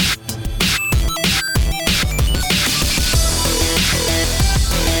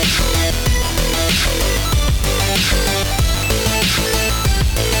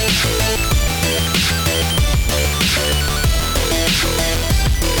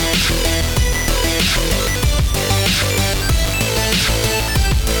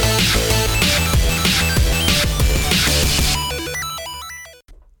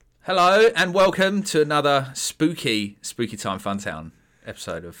Hello and welcome to another spooky time Funtown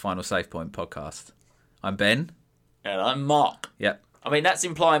episode of Final Save Point podcast. I'm Ben. And I'm Mark. Yep. I mean, that's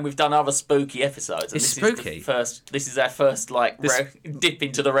implying we've done other spooky episodes. And It's this spooky. This is our first, dip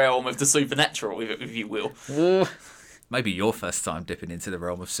into the realm of the supernatural, if you will. Maybe your first time dipping into the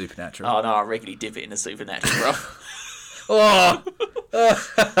realm of supernatural. Oh, no, I regularly dip it in the supernatural. Oh!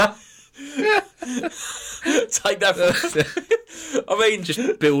 Take that from... I mean...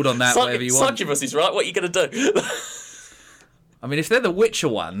 Just build on that whatever you want. Succubus, right? What are you going to do? I mean, if they're the Witcher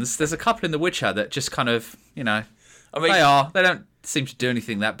ones, there's a couple in the Witcher that just kind of, I mean, they don't seem to do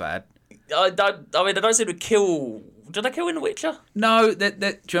anything that bad. I don't seem to kill... Did they kill in The Witcher? No, do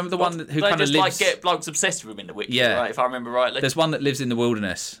you remember the one who kind of lives... They just, get blokes obsessed with him in The Witcher, Yeah. right, if I remember rightly? There's one that lives in the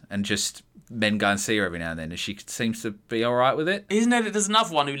wilderness and just... men go and see her every now and then, and she seems to be all right with it. Isn't there? There's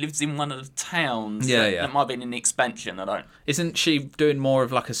another one who lives in one of the towns. Yeah. That might have been in the expansion. I don't. Isn't she doing more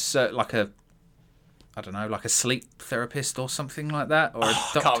of like a sleep therapist or something like that, or a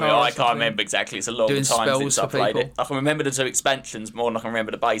doctor? I can't remember exactly. It's a long Doing time spells since I for played people. it. I can remember the two expansions more than I can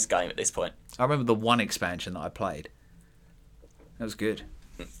remember the base game at this point. I remember the one expansion that I played. That was good.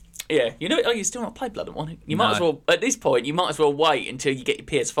 Yeah, you still not played Blood and Wine. You might as well, at this point, you might as well wait until you get your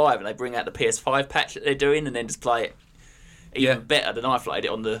PS5 and they bring out the PS5 patch that they're doing, and then just play it even better than I played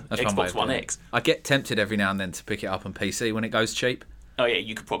it on the Xbox One X. I get tempted every now and then to pick it up on PC when it goes cheap. Oh yeah,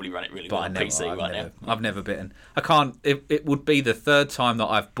 you could probably run it really well on PC now. I've never bitten. I can't. It would be the third time that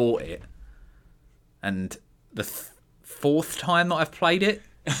I've bought it, and the fourth time that I've played it.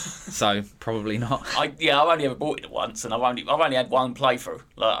 So probably not. I've only ever bought it once, and I've only had one playthrough.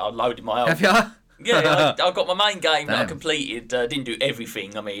 I loaded my own. Have you? Yeah, I got my main game that I Damn. completed. Didn't do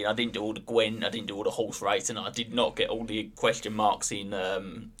everything. I mean, I didn't do all the Gwen. I didn't do all the horse racing. I did not get all the question marks in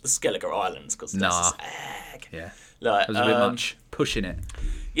the Skellige Islands because that's just ag. Yeah, Like, it was a bit much pushing it.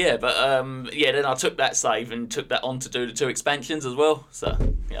 Yeah, but then I took that save and took that on to do the two expansions as well. So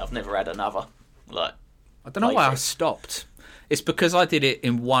yeah, I've never had another. I don't know why I stopped. It's because I did it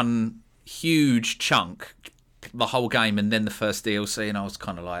in one huge chunk, the whole game, and then the first DLC, and I was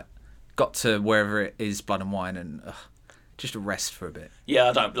kind of like, got to wherever it is, Blood and Wine, and just a rest for a bit. Yeah,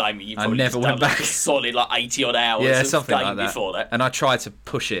 I don't blame you. You probably never went back. A solid 80 odd hours of something game like that. before that. And I tried to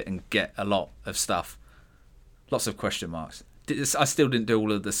push it and get a lot of stuff. Lots of question marks. I still didn't do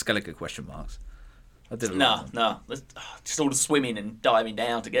all of the Skellige question marks. I did a lot. No. Just all the swimming and diving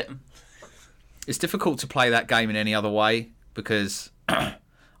down to get them. It's difficult to play that game in any other way because I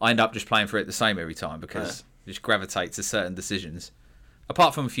end up just playing for it the same every time because you just gravitate to certain decisions.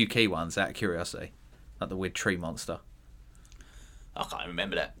 Apart from a few key ones, out of curiosity. Like the weird tree monster. I can't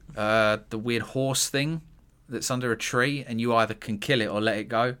remember that. The weird horse thing that's under a tree and you either can kill it or let it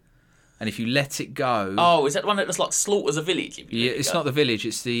go. And if you let it go... Oh, is that the one that just slaughters a village? Yeah, it's not the village.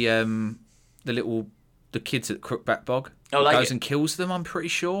 It's the kids at Crookback Bog. Oh, it goes and kills them, I'm pretty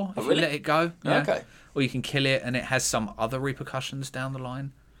sure. If you let it go. Yeah. Okay. Or you can kill it and it has some other repercussions down the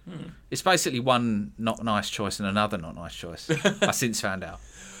line. It's basically one not nice choice and another not nice choice. I since found out.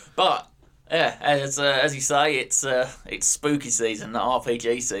 But yeah, as you say, it's spooky season, not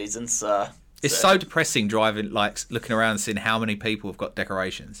RPG season. So it's so depressing driving, looking around and seeing how many people have got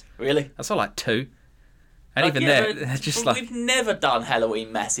decorations. Really? I saw 2. And even there, they're just we've never done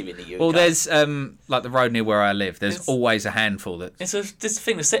Halloween massive in the UK. Well, there's the road near where I live. There's always a handful that. It's this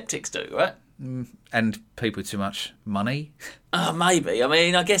thing the septics do, right? And people with too much money. Maybe. I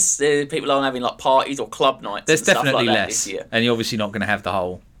mean, I guess people aren't having parties or club nights. There's and stuff definitely like that less, this year. and you're obviously not going to have the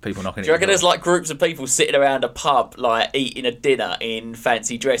whole people knocking. Do you reckon there's groups of people sitting around a pub eating a dinner in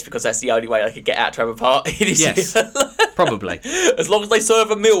fancy dress because that's the only way they could get out to have a party this year? Probably. As long as they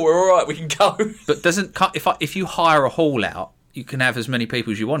serve a meal, we're all right. We can go. But if you hire a hall out, you can have as many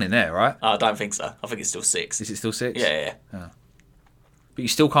people as you want in there, right? I don't think so. I think it's still 6. Is it still 6? Yeah. Oh. But you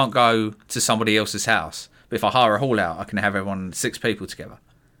still can't go to somebody else's house. But if I hire a hall out, I can have everyone 6 people together.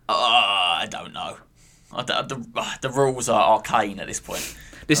 I don't know. The rules are arcane at this point.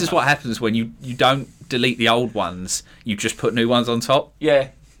 This is what happens when you don't delete the old ones. You just put new ones on top. Yeah.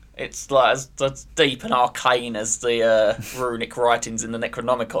 It's as deep and arcane as the runic writings in the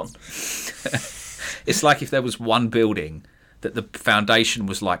Necronomicon. It's like if there was one building that the foundation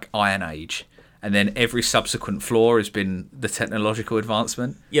was like Iron Age, and then every subsequent floor has been the technological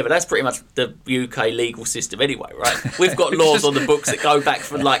advancement. Yeah, but that's pretty much the UK legal system anyway, right? We've got laws on the books that go back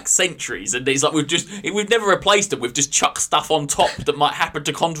for centuries, and it's like we've never replaced them. We've just chucked stuff on top that might happen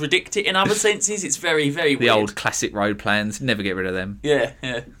to contradict it in other senses. It's very, very weird. The old classic road plans, never get rid of them. Yeah.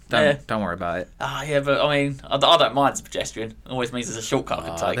 Don't worry about it. Yeah, but I mean, I don't mind as a pedestrian. It always means there's a shortcut I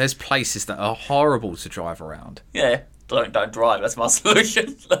can take. There's places that are horrible to drive around. Yeah. don't drive. That's my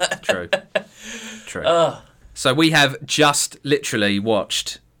solution. True. So we have just literally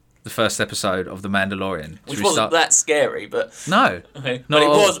watched the first episode of The Mandalorian. Which wasn't that scary, but no, but it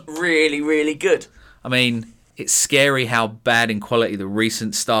was really, really good. I mean, it's scary how bad in quality the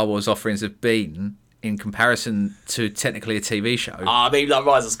recent Star Wars offerings have been in comparison to technically a TV show. I mean, like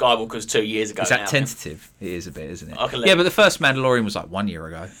Rise of Skywalker's 2 years ago. Is that tentative? It is a bit, isn't it? Yeah, but the first Mandalorian was like 1 year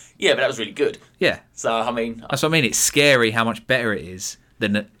ago. Yeah, but that was really good. Yeah. So, I mean... That's what I mean. It's scary how much better it is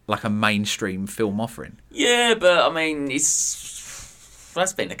than like a mainstream film offering. Yeah, but I mean,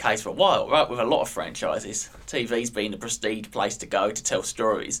 that's been the case for a while, right? With a lot of franchises. TV's been the prestige place to go to tell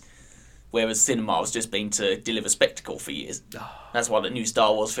stories. Whereas cinema has just been to deliver spectacle for years. That's why the new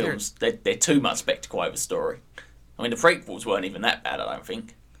Star Wars films, they're too much spectacle over story. I mean, the prequels weren't even that bad, I don't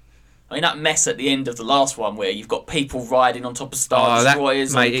think. I mean, that mess at the end of the last one where you've got people riding on top of Star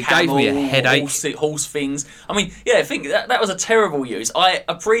Destroyers mate, on it camel, gave me a headache. horse things. I mean, yeah, I think that was a terrible use. I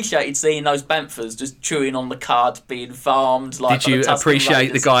appreciated seeing those Banthas just chewing on the card being farmed. Like, did you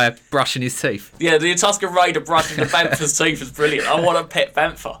appreciate the guy brushing his teeth? Yeah, the Tusken Raider brushing the Bantha's teeth was brilliant. I want a pet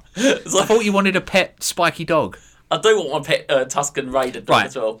Bantha. I thought you wanted a pet spiky dog. I do want my pet Tusken Raider dog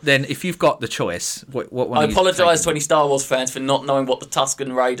as well. Then if you've got the choice, what one I apologise to any Star Wars fans for not knowing what the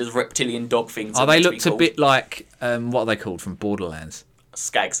Tusken Raiders reptilian dog things are. They looked a bit like, what are they called from Borderlands?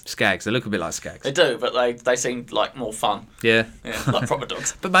 Skags. Skags. They look a bit like Skags. They do, but they seem like more fun. Yeah. Like proper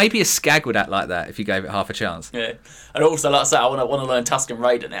dogs. But maybe a Skag would act like that if you gave it half a chance. Yeah. And also, like I say, I want to learn Tusken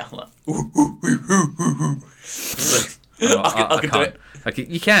Raider now. Like, I can do it. Okay,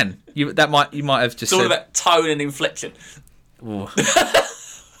 you can. You might have just. It's all about tone and inflection.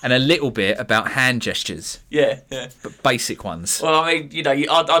 And a little bit about hand gestures. Yeah. But basic ones. Well, I mean,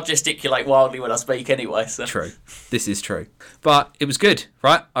 I gesticulate wildly when I speak anyway. So. True. This is true. But it was good,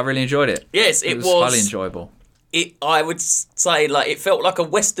 right? I really enjoyed it. Yes, it was highly enjoyable. I would say, like, it felt like a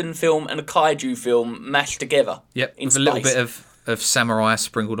Western film and a kaiju film mashed together. Yep. In with space. a little bit of samurai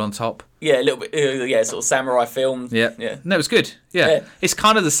sprinkled on top. Yeah, a little bit. Sort of samurai film. Yeah. No, it was good. Yeah. It's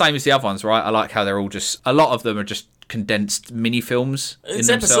kind of the same as the other ones, right? I like how they're all a lot of them are just condensed mini films. It's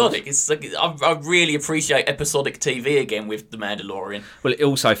episodic. It's like I really appreciate episodic TV again with The Mandalorian. Well, it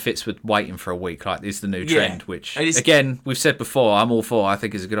also fits with waiting for a week. Like, it's the new trend, which again we've said before. I'm all for. I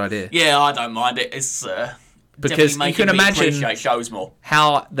think is a good idea. Yeah, I don't mind it. It's because you can imagine shows more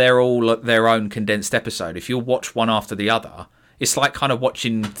how they're all their own condensed episode. If you watch one after the other, it's like kind of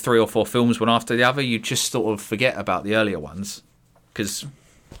watching 3 or 4 films one after the other. You just sort of forget about the earlier ones because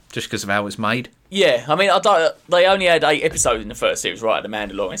of how it's made. Yeah, I mean, they only had 8 episodes in the first series, right, of The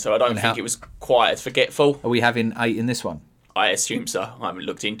Mandalorian, so I don't think it was quite as forgetful. Are we having 8 in this one? I assume so. I haven't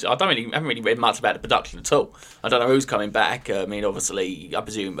looked into. I haven't really read much about the production at all. I don't know who's coming back. I mean, obviously, I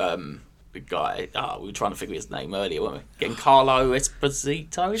presume the guy. We were trying to figure his name earlier, weren't we? Giancarlo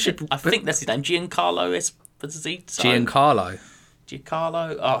Esposito. I think that's his name. Giancarlo Esposito.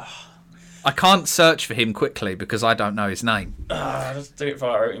 Giancarlo. Oh. I can't search for him quickly because I don't know his name. Just do it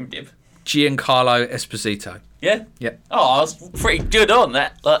via IMDb. Giancarlo Esposito. Yeah? Yep. Oh, I was pretty good on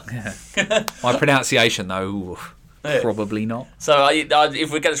that. Yeah. My pronunciation, though, probably not. So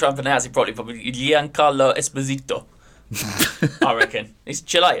if we're going to try and pronounce it probably Giancarlo Esposito. I reckon. It's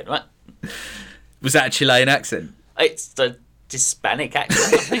Chilean, right? Was that a Chilean accent? It's the Hispanic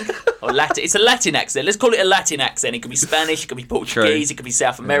accent, I think. Or Latin. It's a Latin accent. Let's call it a Latin accent. It could be Spanish, it could be Portuguese, It could be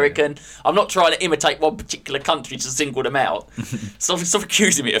South American. Yeah. I'm not trying to imitate one particular country to single them out. Stop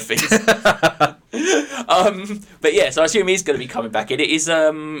accusing me of things. But yeah, so I assume he's going to be coming back in. It is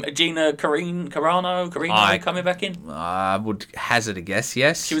Gina Carano coming back in? I would hazard a guess,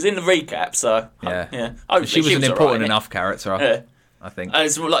 yes. She was in the recap, so yeah. She was an important enough character. I think. And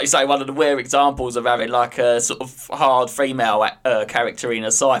it's like you say, one of the rare examples of having like a sort of hard female character in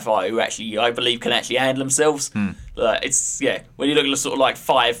a sci-fi who actually, I believe, can actually handle themselves. It's when you look at sort of like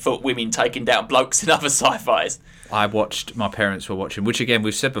 5-foot women taking down blokes in other sci-fis. My parents were watching, which again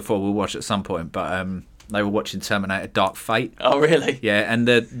we've said before we'll watch at some point, but they were watching Terminator: Dark Fate. Oh really? Yeah, and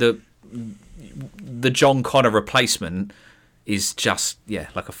the John Connor replacement is just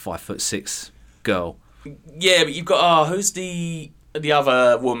like a 5'6" girl. Yeah, but you've got who's the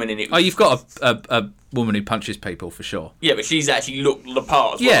other woman in it? Oh, you've got a woman who punches people for sure. Yeah, but she's actually looked the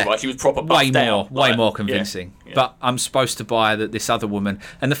part as well, right? She was proper buffed out. Way more convincing. Yeah. But I'm supposed to buy that this other woman.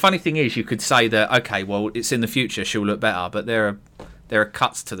 And the funny thing is, you could say that, okay, well, it's in the future, she'll look better, but there are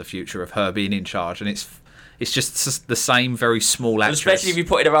cuts to the future of her being in charge, and it's It's just the same very small actress. Especially if you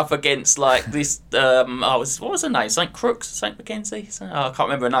put her up against like this. What was her name? St. Crooks, St. Mackenzie. I can't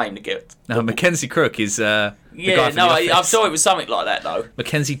remember her name to get. No, Mackenzie Crook is. The Yeah, guy from no, The Office. I'm sure it was something like that though.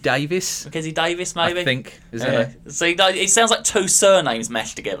 Mackenzie Davis, Mackenzie Davis, maybe. I think. Is Yeah. it? See, it sounds like two surnames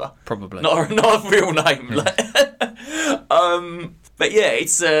mashed together. Probably. Not a real name. But yeah,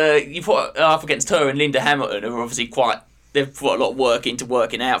 it's you put her up against her and Linda Hamilton, who are obviously quite. They've put a lot of work into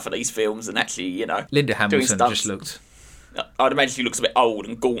working out for these films, and actually, you know, Linda doing Hamilton stunts. just looked. I'd imagine she looks a bit old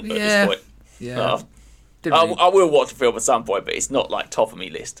and gaunt at Yeah. this point. Yeah. I, I will watch the film at some point, but it's not like top of my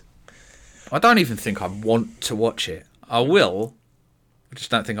list. I don't even think I want to watch it. I will. I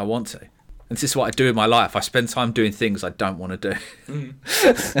just don't think I want to. And this is what I do in my life. I spend time doing things I don't want to do.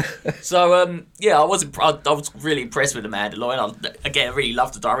 So yeah, I was really impressed with The Mandalorian. I really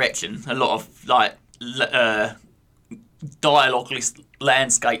loved the direction. A lot of like dialogue-less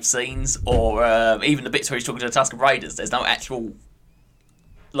landscape scenes, or even the bits where he's talking to the Tusken Raiders. There's no actual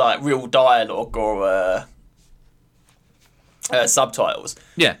like real dialogue or subtitles.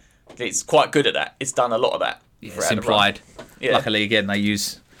 Yeah. It's quite good at that. It's done a lot of that. Yeah, throughout it's the run. implied. Yeah. Luckily, again, they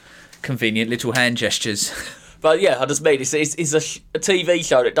use convenient little hand gestures. But yeah, I just mean it's a TV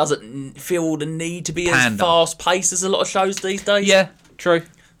show that doesn't feel the need to be as Panda. fast paced as a lot of shows these days. Yeah, true.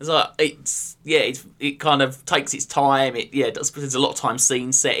 It's like it kind of takes its time. There's a lot of time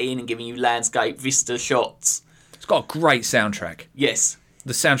scene setting and giving you landscape vista shots. It's got a great soundtrack. Yes.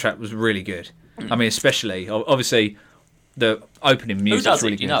 The soundtrack was really good. I mean, especially, obviously, the opening Who music's does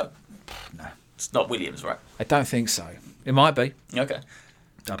really it? good. You know. No. It's not Williams, right? I don't think so. It might be. Okay.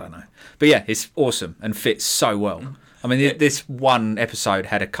 I don't know. But yeah, it's awesome and fits so well. I mean, this one episode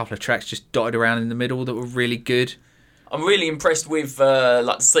had a couple of tracks just dotted around in the middle that were really good. I'm really impressed with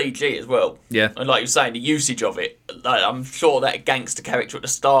like the CG as well. Yeah. And like you're saying, the usage of it. Like, I'm sure that gangster character at the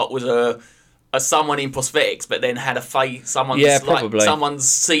start was a someone in prosthetics, but then had a face, someone's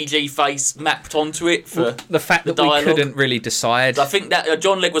CG face mapped onto it for the fact that dialogue. we couldn't really decide. I think that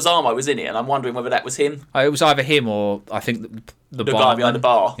John Leguizamo was in it, and I'm wondering whether that was him, It was either him or I think the the guy barman. behind the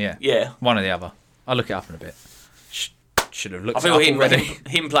bar. Yeah. Yeah. One or the other. I'll look it up in a bit. Should have looked I it feel up him already.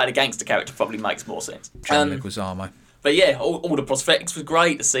 him playing a gangster character probably makes more sense. John Leguizamo. But yeah, all the prosthetics was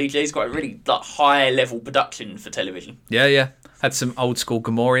great. The CG's got a really like high level production for television. Yeah. Had some old school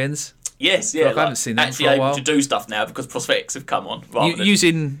Gamorreans. Yes, yeah. Like, I haven't seen that actually for a able while. to do stuff now because prosthetics have come on. Rather than,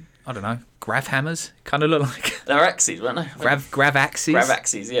 Using, I don't know, grav hammers. Kind of look like they're axes, weren't they? grav axes. Grav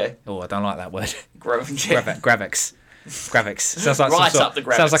axes, yeah. Oh, I don't like that word. Gravex. Gravix. Sounds like Right up the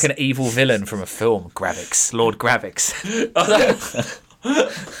Gravix. sounds like an evil villain from a film. Gravix. Lord Gravix.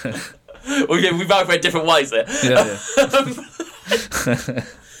 Well, yeah, we both went different ways there. Yeah.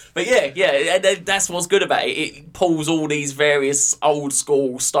 But yeah, that's what's good about it. It pulls all these various old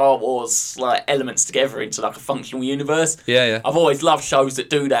school Star Wars like elements together into like a functional universe. Yeah. I've always loved shows that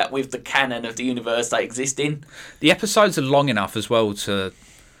do that with the canon of the universe they exist in. The episodes are long enough as well to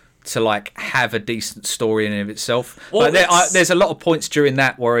like have a decent story in and of itself. Well, Like, there's a lot of points during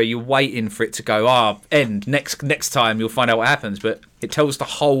that where you're waiting for it to go, end. Next time you'll find out what happens, but it tells the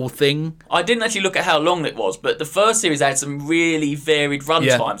whole thing. I didn't actually look at how long it was, but the first series had some really varied run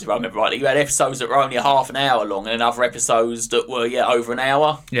Yeah. times, if I remember rightly. You had episodes that were only a half an hour long, and then other episodes that were over an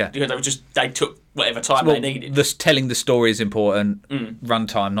hour. Yeah. Because they took whatever time Well, they needed. telling the story is important.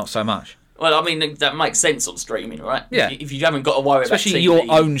 Runtime, not so much. Well, I mean, that makes sense on streaming, right? Yeah. If you haven't got to worry Especially about TV.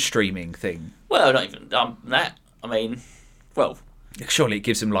 your own streaming thing. Well, not even that. I mean, well, Surely it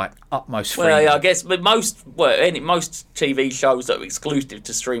gives them like utmost freedom. well, yeah, I guess, but most TV shows that are exclusive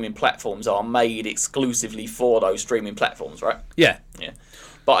to streaming platforms are made exclusively for those streaming platforms, right? Yeah. Yeah.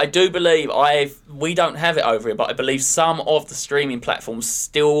 But I do believe we don't have it over here, but I believe some of the streaming platforms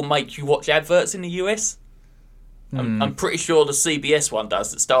still make you watch adverts in the US. I'm pretty sure the CBS one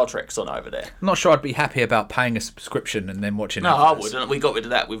does, that Star Trek's on over there. I'm not sure I'd be happy about paying a subscription and then watching No, I adverts. wouldn't. We got rid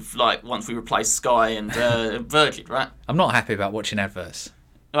of that with once we replaced Sky and Virgin, right? I'm not happy about watching adverts.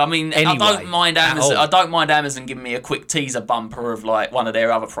 I mean, Anyway, I don't mind at Amazon. all. I don't mind Amazon giving me a quick teaser bumper of like one of their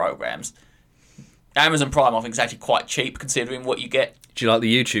other programs. Amazon Prime, I think, is actually quite cheap considering what you get. Do you like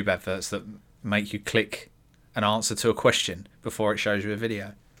the YouTube adverts that make you click an answer to a question before it shows you a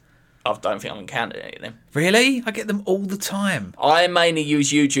video? I don't think I've encountered any of them. Really? I get them all the time. I mainly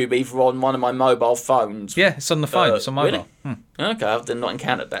use YouTube either on one of my mobile phones. Yeah, it's on the phone. It's on mobile. Really? Okay, I've not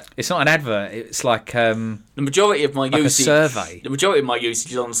encountered that. It's not an advert. It's like The majority of my a usage, survey. The majority of my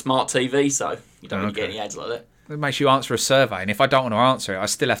usage is on a smart TV, so you don't really get Okay. any ads like that. It makes you answer a survey, and if I don't want to answer it, I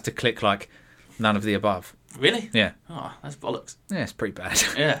still have to click like none of the above. Really? Yeah. Oh, that's bollocks. Yeah, it's pretty bad.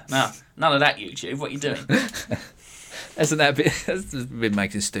 Yeah, no, none of that YouTube. What are you doing? Hasn't that been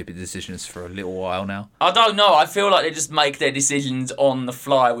making stupid decisions for a little while now? I don't know. I feel like they just make their decisions on the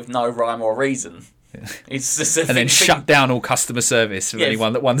fly with no rhyme or reason. It's just and then shut down all customer service for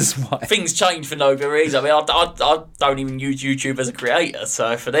anyone that wonders why. Things change for no good reason. I mean, I don't even use YouTube as a creator,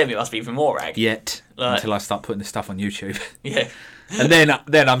 so for them it must be even more ag. Yet, until I start putting the stuff on YouTube. Yeah. And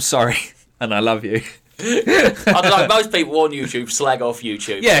then I'm sorry, and I love you. I don't know. Most people on YouTube slag off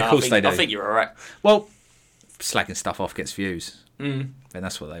YouTube. Yeah, of course they do. I think you're alright. Well, slagging stuff off gets views. And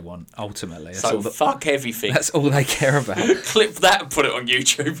that's what they want, ultimately. That's fuck everything. That's all they care about. Clip that and put it on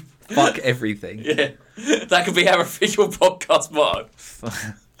YouTube. Fuck everything. Yeah. That could be our official podcast motto.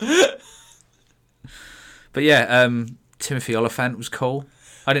 But yeah, Timothy Oliphant was cool.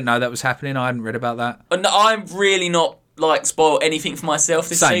 I didn't know that was happening. I hadn't read about that. And I'm really not spoiled anything for myself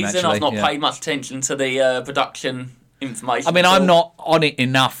this season. Actually, I've not paid much attention to the production information. I mean, I'm not on it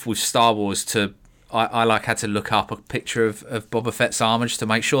enough with Star Wars to... I had to look up a picture of Boba Fett's armour just to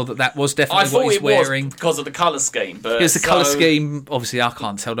make sure that was definitely what he's wearing. Was because of the colour scheme. But it was the colour scheme. Obviously, I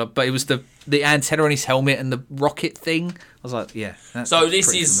can't tell that, but it was the antenna on his helmet and the rocket thing. I was like, yeah. So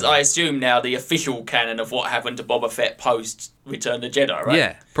this is, familiar. I assume, now the official canon of what happened to Boba Fett post Return of the Jedi, right?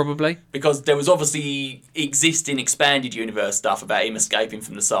 Yeah, probably. Because there was obviously existing expanded universe stuff about him escaping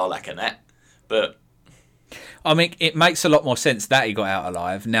from the Sarlacc and that, but... I mean, it makes a lot more sense that he got out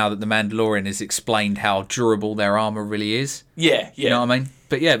alive now that the Mandalorian has explained how durable their armour really is. Yeah. You know what I mean?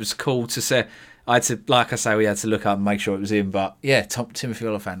 But yeah, it was cool to say. We had to look up and make sure it was him. But yeah, Timothy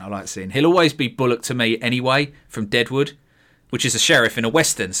Oliphant, I like seeing. He'll always be Bullock to me anyway from Deadwood, which is a sheriff in a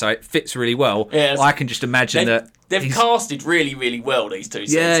Western, so it fits really well. Yeah, I can just imagine they've casted really, really well, these two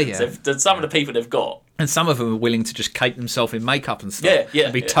seasons. Yeah. Some of the people they've got. And some of them are willing to just cape themselves in makeup and stuff.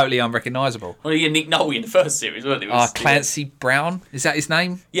 And be totally unrecognisable. Well, you had Nick Nolte in the first series, wasn't it? Clancy Brown, is that his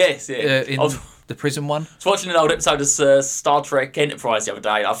name? Yes, yeah. In the prison one. I was watching an old episode of Star Trek Enterprise the other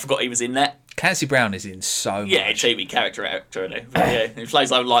day. I forgot he was in that. Clancy Brown is in so much. Yeah, a cheapy character actor, isn't he? But yeah, he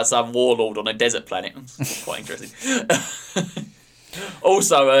plays like some warlord on a desert planet. It's quite interesting.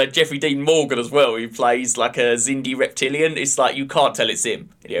 Also, Jeffrey Dean Morgan as well, who plays like a Xindi reptilian. It's like you can't tell it's him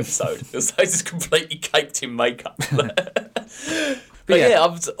in the episode. It's just completely caked in makeup. But yeah,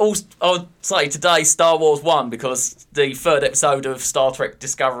 I would say today Star Wars won because the third episode of Star Trek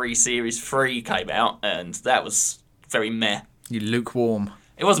Discovery Series 3 came out, and that was very meh. You lukewarm.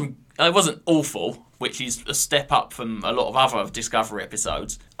 It wasn't awful, which is a step up from a lot of other Discovery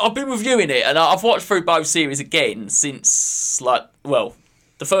episodes. I've been reviewing it, and I've watched through both series again since,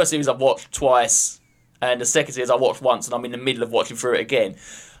 the first series I've watched twice, and the second series I watched once, and I'm in the middle of watching through it again.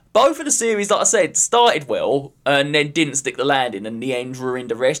 Both of the series, like I said, started well, and then didn't stick the landing, and the end ruined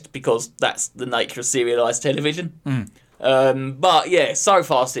the rest, because that's the nature of serialised television. But yeah, so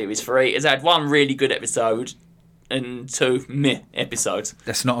far Series 3 has had one really good episode, and 2 meh episodes.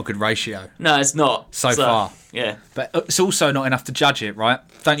 That's not a good ratio. No, it's not. So far. Yeah. But it's also not enough to judge it, right?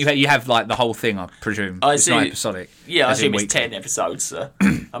 Don't you have like the whole thing, I presume. It's not episodic. Yeah, I assume it's 10 episodes.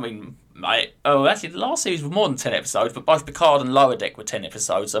 I mean, actually the last series was more than 10 episodes, but both Picard and Lower Deck were 10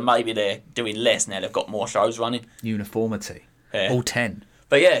 episodes, so maybe they're doing less now. They've got more shows running. Uniformity. Yeah. All 10.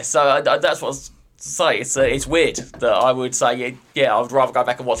 But yeah, so that's what I was say. It's weird that I would say, I would rather go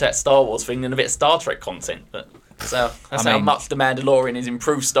back and watch that Star Wars thing than a bit of Star Trek content, but... So that's how much The Mandalorian has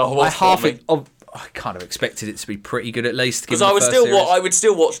improved Star Wars for me. I kind of expected it to be pretty good at least. Because I would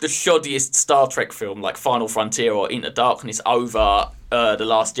still watch the shoddiest Star Trek film like Final Frontier or Into Darkness over The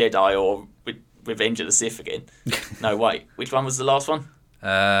Last Jedi or Revenge of the Sith again. No, wait. Which one was the last one?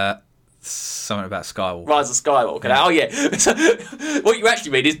 Something about Skywalker. Rise of Skywalker. Yeah. Oh, yeah. What you actually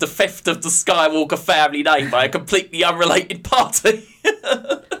mean is the theft of the Skywalker family name by a completely unrelated party.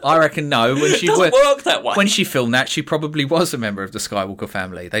 I reckon no. It doesn't work that way. When she filmed that, she probably was a member of the Skywalker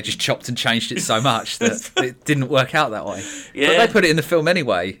family. They just chopped and changed it so much that it didn't work out that way. Yeah. But they put it in the film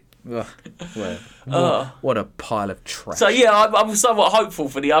anyway. What a pile of trash. So yeah, I'm somewhat hopeful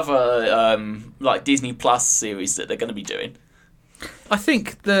for the other Disney Plus series that they're going to be doing. I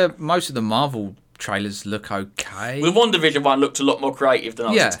think most of the Marvel trailers look okay. The WandaVision one looked a lot more creative than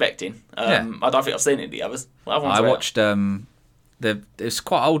I was expecting. I don't think I've seen any of the others. I watched it's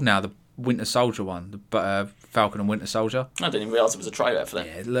quite old now, the Winter Soldier one, the Falcon and Winter Soldier. I didn't even realise it was a trailer for that.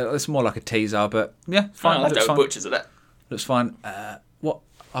 Yeah, it's more like a teaser, but yeah, fine. I'll have to go butchers of that. Looks fine. What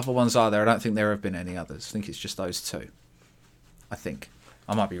other ones are there? I don't think there have been any others. I think it's just those two. I think.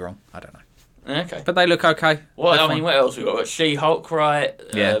 I might be wrong. I don't know. Okay. But they look okay. What else we got? She-Hulk, right?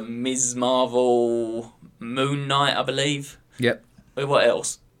 Yeah. Ms. Marvel, Moon Knight, I believe. Yep. What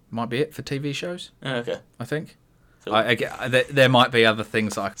else? Might be it for TV shows. Okay. I think. There might be other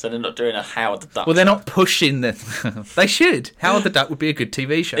things like. So they're not doing a Howard the Duck. Well, they're not pushing the. They should. Howard the Duck would be a good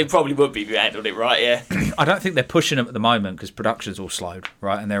TV show. It probably would be if you handled it right, yeah. I don't think they're pushing them at the moment because production's all slowed,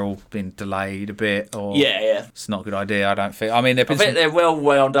 right? And they're all been delayed a bit. Or Yeah. It's not a good idea, I don't think. I mean, I bet they're well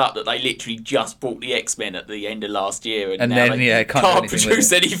wound up that they literally just brought the X-Men at the end of last year. And now then, they can't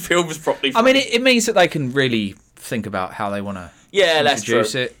produce any films properly. I mean, it means that they can really think about how they want to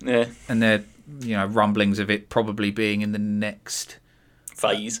introduce it. Yeah. And they're, rumblings of it probably being in the next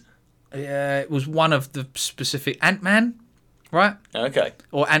phase. Yeah, it was one of the specific Ant-Man, right? Okay.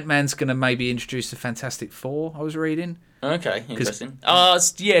 Or Ant-Man's going to maybe introduce the Fantastic Four, I was reading. Okay, interesting.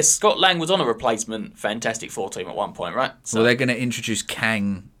 Yeah, Scott Lang was on a replacement Fantastic Four team at one point, right? So. Well, they're going to introduce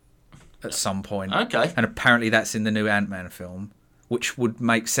Kang at some point. Okay. And apparently that's in the new Ant-Man film, which would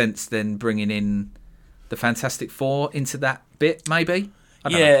make sense then bringing in the Fantastic Four into that bit, maybe?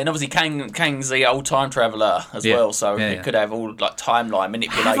 Yeah, and obviously Kang's the old time traveller as well, so it could have all like timeline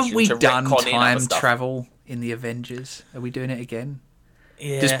manipulation. Haven't we to done time stuff. travel in the Avengers? Are we doing it again?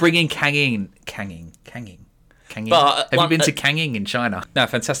 Yeah. Just bringing Kanging. But, have you been to Kanging in China? No,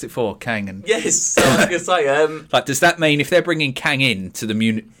 Fantastic Four, Kang and... Yes, I was going to say... like, does that mean if they're bringing Kang in to the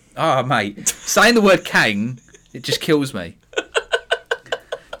Munich... Oh, mate, saying the word Kang, it just kills me.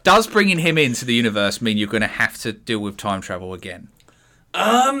 Does bringing him into the universe mean you're going to have to deal with time travel again?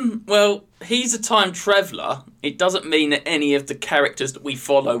 Well, he's a time traveller. It doesn't mean that any of the characters that we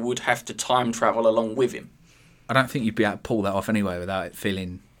follow would have to time travel along with him. I don't think you'd be able to pull that off anyway without it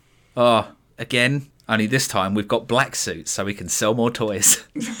feeling... Oh, again... Only this time we've got black suits so we can sell more toys.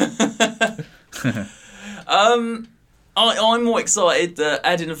 I'm more excited that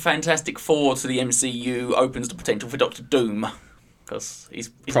adding a Fantastic Four to the MCU opens the potential for Doctor Doom. Because he's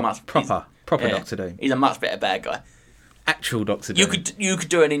proper Doctor Doom. He's a much better bad guy. Actual Doctor Doom. You could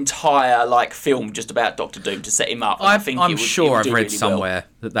do an entire film just about Doctor Doom to set him up. I'm sure I've read somewhere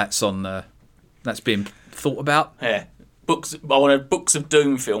that's being thought about. Yeah. I want a Books of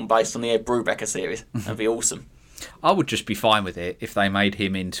Doom film based on the Ed Brubaker series. That'd be awesome. I would just be fine with it if they made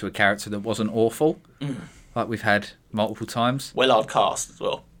him into a character that wasn't awful, like we've had multiple times. Well-hard cast as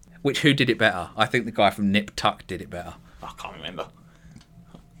well. Who did it better? I think the guy from Nip Tuck did it better. I can't remember.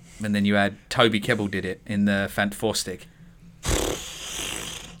 And then you had Toby Kebbell did it in the Four Stick.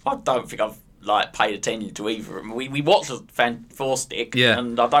 I don't think I've paid attention to either of them. We watched Four Stick, yeah,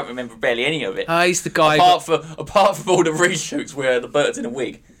 and I don't remember barely any of it. He's the guy. Apart from all the reshoots where the bird's in a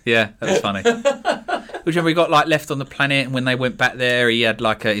wig. Yeah, that was funny. Whichever he got left on the planet, and when they went back there, he had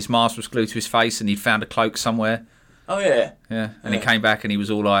his mask was glued to his face, and he found a cloak somewhere. Oh yeah. Yeah, and he came back, and he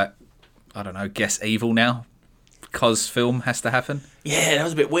was all I don't know, guess evil now, because film has to happen. Yeah, that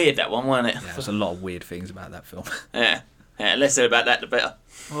was a bit weird, that one, wasn't it? Yeah, there's a lot of weird things about that film. Yeah, less said about that, the better.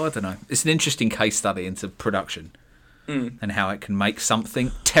 Well, I don't know. It's an interesting case study into production and how it can make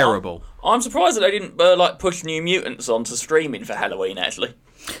something terrible. I'm surprised that they didn't push New Mutants onto streaming for Halloween. Actually,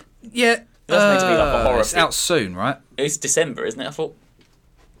 yeah, that's meant to be a horror. It's out soon, right? It's December, isn't it? I thought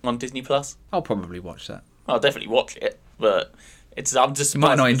on Disney Plus. I'll probably watch that. I'll definitely watch it, but I'm just. You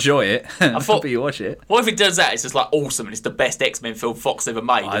might not enjoy it. I thought, but you watch it. What if it does that? It's just awesome, and it's the best X-Men film Fox ever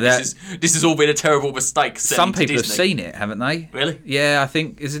made. This has all been a terrible mistake. Some people have seen it, haven't they? Really? Yeah, I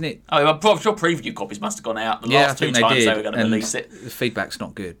think, isn't it? Oh, I'm sure preview copies must have gone out the last two times they were going to release it. The feedback's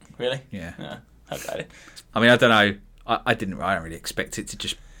not good. Really? Yeah. Okay. I mean, I don't know. I don't really expect it to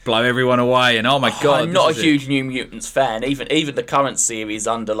just blow everyone away. And oh my god, I'm not a huge New Mutants fan. Even the current series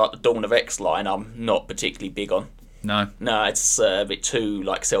under the Dawn of X line, I'm not particularly big on. No, it's a bit too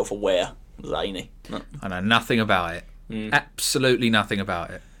self-aware, zany. I know nothing about it. Absolutely nothing about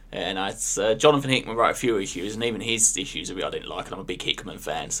it. Yeah, no, it's Jonathan Hickman wrote a few issues, and even his issues I didn't like, and I'm a big Hickman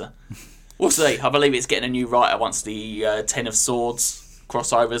fan, so we'll see. I believe it's getting a new writer once the Ten of Swords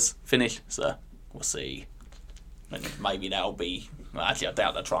crossovers finish, so we'll see. And maybe that'll be... Well, actually, I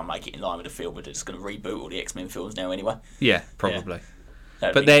doubt they'll try and make it in line with the film, but they're just going to reboot all the X-Men films now anyway. Yeah, probably.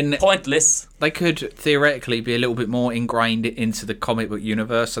 Yeah. But then pointless. They could theoretically be a little bit more ingrained into the comic book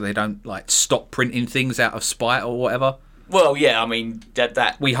universe, so they don't stop printing things out of spite or whatever. Well, yeah, I mean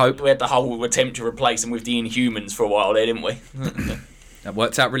that we hope we had the whole attempt to replace them with the Inhumans for a while there, didn't we? That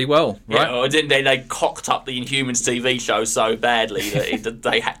worked out really well, right? Yeah, well, didn't they? They cocked up the Inhumans TV show so badly that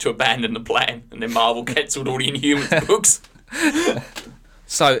they had to abandon the plan, and then Marvel cancelled all the Inhumans books.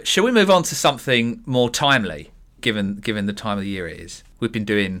 So, shall we move on to something more timely, given the time of the year it is? We've been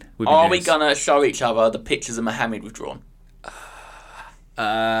doing. Are we gonna show each other the pictures of Mohammed we've drawn?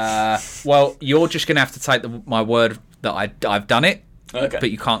 Well, you're just gonna have to take my word that I've done it. Okay.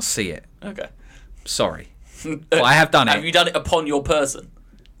 But you can't see it. Okay. Sorry, but I have done it. Have you done it upon your person?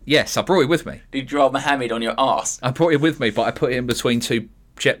 Yes, I brought it with me. Did you draw Mohammed on your arse? I brought it with me, but I put it in between two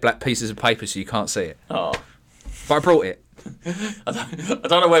jet black pieces of paper so you can't see it. Oh. But I brought it. I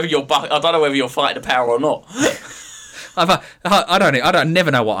don't know whether you're fighting the power or not. I don't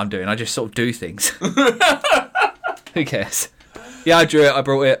never know what I'm doing. I just sort of do things. Who cares? Yeah, I drew it. I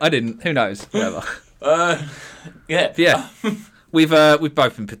brought it. I didn't. Who knows? Whatever. Yeah. But yeah. We've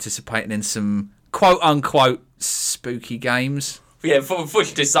both been participating in some quote unquote spooky games. Yeah, before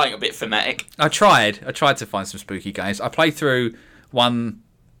you do something a bit thematic. I tried to find some spooky games. I played through one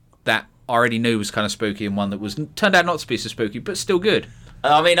that I already knew was kind of spooky and one that turned out not to be so spooky, but still good.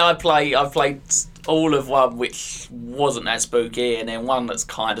 I mean, I've played all of one which wasn't that spooky, and then one that's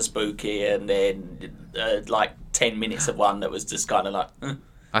kind of spooky, and then like 10 minutes of one that was just kind of like.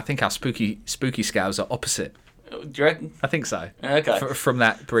 I think our spooky scales are opposite. Do you reckon? I think so. Okay. From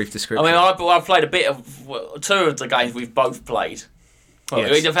that brief description. I mean, I've played a bit of two of the games we've both played. Well,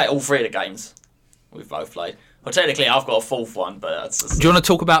 Yes. in fact, all three of the games we've both played. Well, technically, I've got a fourth one, but that's Do you want to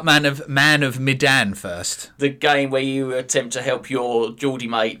talk about Man of Medan first? the game where you attempt to help your Geordie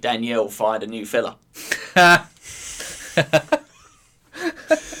mate Danielle find a new fella.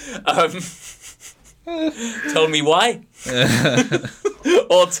 Tell me why,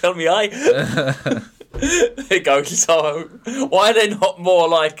 or tell me I. There you go. So, why are there not more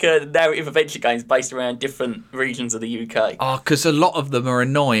like narrative adventure games based around different regions of the UK? Oh, because a lot of them are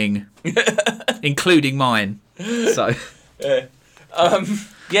annoying, including mine. So,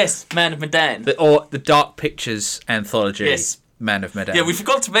 Yes, Man of Medan. or the Dark Pictures anthology. Yes. Man of Medan. Yeah, we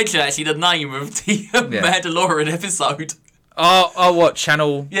forgot to mention actually the name of the Mandalorian episode. Oh, what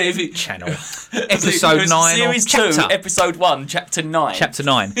channel? Yeah, if it, Channel. It Episode was 9 Series or 2, chapter? Episode 1, Chapter 9. Chapter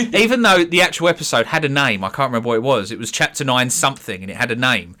 9. Even though the actual episode had a name, I can't remember what it was. It was Chapter 9 something, and it had a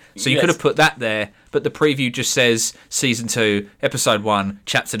name. So you Yes. could have put that there, but the preview just says Season 2, Episode 1,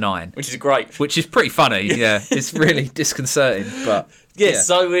 Chapter 9. Which is great. Which is pretty funny, yeah. It's really disconcerting, but... Yes, yeah.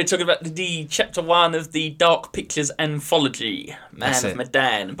 so we're talking about the Chapter 1 of the Dark Pictures anthology, That's Man of it.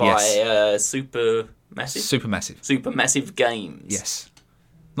 Medan, by Supermassive Games. Yes.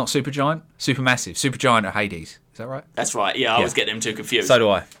 Not Supergiant? Supermassive. Supergiant or Hades. Is that right? That's right, yeah, I always get them two confused. So do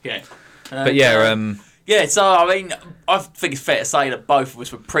I. Yeah. But yeah, Yeah, so I mean, I think it's fair to say that both of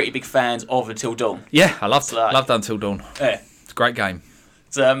us were pretty big fans of Until Dawn. yeah, I loved like- Until Dawn. Yeah. It's a great game.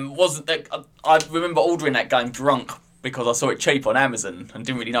 Wasn't that, I remember ordering that game drunk because I saw it cheap on Amazon and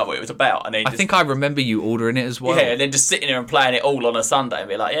didn't really know what it was about. And then I think I remember you ordering it as well. yeah, and then just sitting there and playing it all on a Sunday and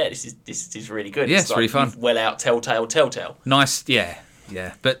be like, yeah, this is really good. Yeah, it's like really fun. Well out, Telltale. Nice, yeah.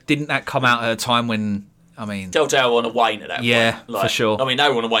 But didn't that come out at a time when, I mean... Telltale were on a wane at that Yeah, point. for sure. I mean, they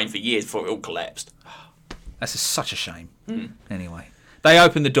were on a wane for years before it all collapsed. That's such a shame. Anyway. They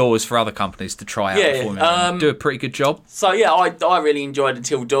opened the doors for other companies to try out Yeah, the formula and do a pretty good job. So yeah, I really enjoyed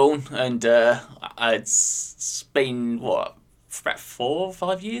Until Dawn, and it's been, what, about 4 or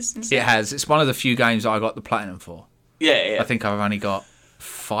 5 years since It has. It's one of the few games I got the platinum for. Yeah. I think I've only got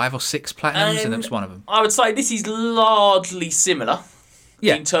 5 or 6 platinums, and it was one of them. I would say this is largely similar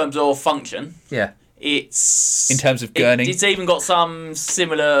Yeah. in terms of function. Yeah. It's In terms of gurning. It's even got some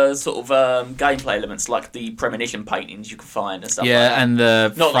similar sort of gameplay elements, like the premonition paintings you can find and stuff. Yeah, like that. and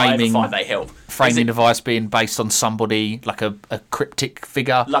the Not that I ever framing find they help. framing Is it device being based on somebody, like a cryptic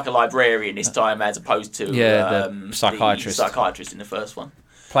figure. like a librarian this time, as opposed to the psychiatrist. The psychiatrist in the first one.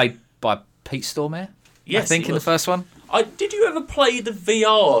 Played by Pete Stormare, Yes, I think, he in the was. first one. Did you ever play the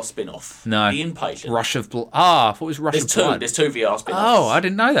VR spin-off? No. The Inpatient. Rush of Blood. Ah, I thought it was Rush There's of two. Blood. There's two VR spin-offs. Oh, I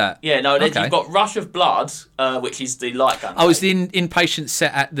didn't know that. Yeah, no, then Okay. you've got Rush of Blood, which is the light gun. Oh, is the inpatient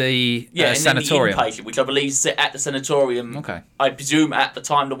set at the and sanatorium? then the Inpatient, which I believe is set at the sanatorium. Okay. I presume at the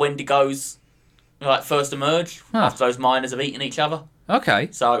time the Wendigos first emerge, after those miners have eaten each other. Okay.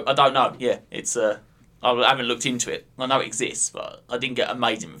 So, I don't know. Yeah, it's... I haven't looked into it. I know it exists, but I didn't get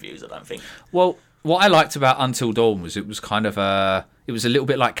amazing reviews, I don't think. Well, what I liked about Until Dawn was it was kind of it was a little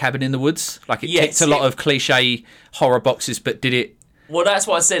bit like Cabin in the Woods. Like it ticked a lot of cliche horror boxes, but did it... Well, that's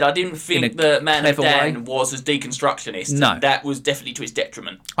what I said. I didn't think that Man of clever Dan way. was as deconstructionist. No. That was definitely to its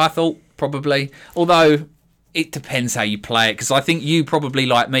detriment. I thought probably, although it depends how you play it, because I think you probably,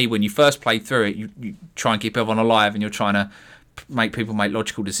 like me, when you first played through it, you try and keep everyone alive and you're trying to make people make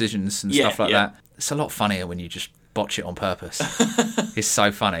logical decisions and stuff like that. It's a lot funnier when you just botch it on purpose. It's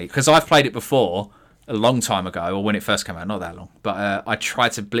so funny, because I've played it before a long time ago, or when it first came out, not that long, but I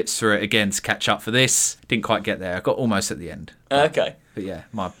tried to blitz through it again to catch up for this. Didn't quite get there. I got almost at the end. Okay. But yeah,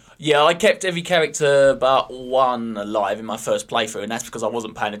 Yeah, I kept every character but one alive in my first playthrough, and that's because I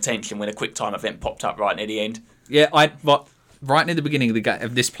wasn't paying attention when a quick time event popped up right near the end. yeah, right near the beginning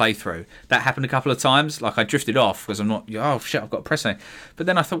of this playthrough. That happened a couple of times. Like I drifted off because I'm not. Oh shit! I've got to press something. But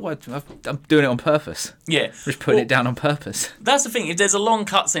then I thought, what? I'm doing it on purpose. Yeah, I'm just putting it down on purpose. That's the thing. If there's a long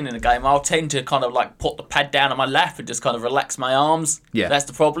cutscene in the game, I'll tend to kind of like put the pad down on my lap and just kind of relax my arms. Yeah, that's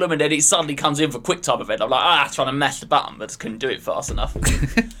the problem. And then it suddenly comes in for a quick time event. I'm like, trying to mash the button, but just couldn't do it fast enough.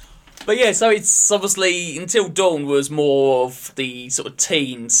 But yeah, so it's obviously Until Dawn was more of the sort of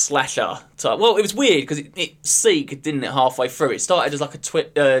teen slasher type. Well, it was weird because it seeked, didn't it, halfway through. It started as like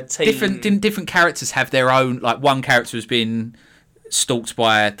a teen. Different characters have their own. Like one character was being stalked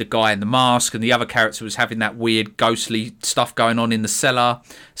by the guy in the mask, and the other character was having that weird ghostly stuff going on in the cellar.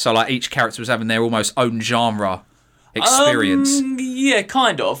 So like each character was having their almost own genre experience. Yeah,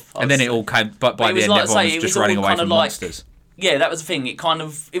 kind of. And then it all came, but by the end, everyone was just running away from monsters. Yeah, that was the thing. It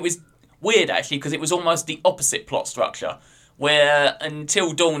was weird actually because it was almost the opposite plot structure. Where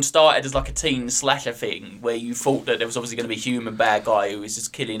Until Dawn started as like a teen slasher thing, where you thought that there was obviously going to be a human bad guy who was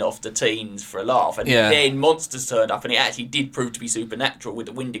just killing off the teens for a laugh, and then monsters turned up, and it actually did prove to be supernatural with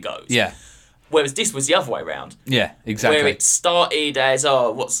the Wendigos. Yeah. Whereas this was the other way around. Yeah, exactly. Where it started as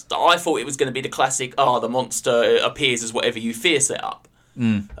I thought it was going to be the classic. The monster appears as whatever you fear setup.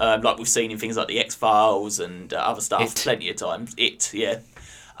 Like we've seen in things like the X-Files and other stuff plenty of times. Yeah.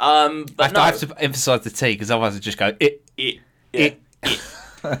 But I have to emphasise the T because otherwise I just go it. Yeah.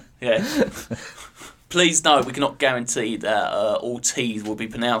 Please no, we cannot guarantee that all T's will be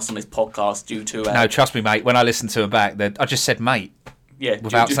pronounced on this podcast due to. No, trust me, mate. When I listen to them back, I just said mate. Yeah,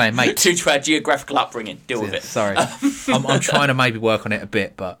 without saying mate. Due to our geographical upbringing, deal with it. Sorry, I'm trying to maybe work on it a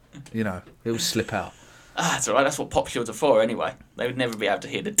bit, but it will slip out. That's all right. That's what pop shields are for, anyway. They would never be able to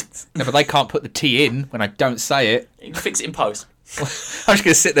hear the. No, but they can't put the T in when I don't say it. You can fix it in post. I'm just going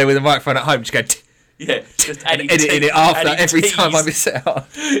to sit there with a microphone at home, just go. Yeah, just editing it after every time I miss it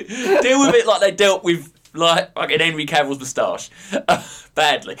out. Deal with it like they dealt with like fucking Henry Cavill's moustache,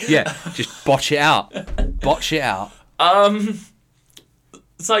 badly. Yeah, just botch it out. Botch it out.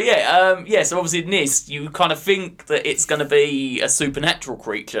 So so obviously in this, you kind of think that it's going to be a supernatural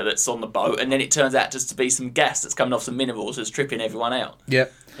creature that's on the boat, and then it turns out just to be some gas that's coming off some minerals that's tripping everyone out.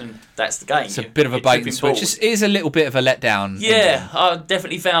 Yep. And that's the game. It's a bit of a bait and switch. It is a little bit of a letdown. Yeah, I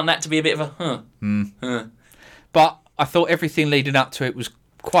definitely found that to be a bit of a But I thought everything leading up to it was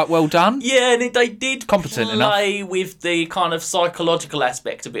quite well done. Yeah, and they did competent play enough with the kind of psychological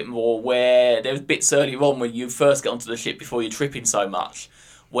aspect a bit more, where there was bits earlier on when you first get onto the ship before you're tripping so much,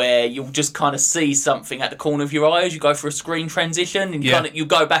 where you'll just kind of see something at the corner of your eye as you go for a screen transition, and you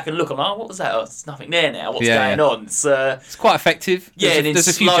go back and look, and what was that? Oh, there's nothing there now. What's going on? It's quite effective. There's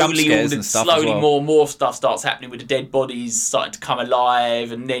a few jump scares and stuff slowly as well. more and more stuff starts happening with the dead bodies starting to come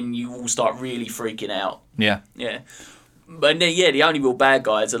alive, and then you all start really freaking out. Yeah. But then, the only real bad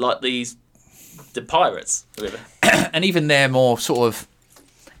guys are like the pirates. And even they're more sort of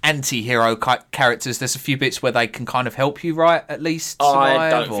anti-hero characters. There's a few bits where they can kind of help you, right? At least survive, I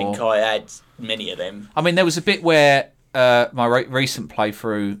don't think I had many of them. I mean, there was a bit where my recent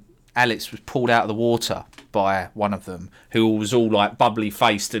playthrough, Alex was pulled out of the water by one of them, who was all like bubbly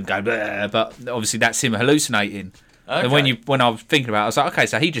faced and go, bleh, but obviously that's him hallucinating. Okay. And when I was thinking about it, I was like, okay,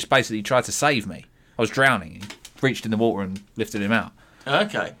 so he just basically tried to save me. I was drowning. He reached in the water and lifted him out.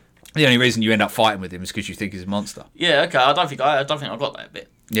 Okay. The only reason you end up fighting with him is because you think he's a monster. Yeah, okay. I don't think I got that bit.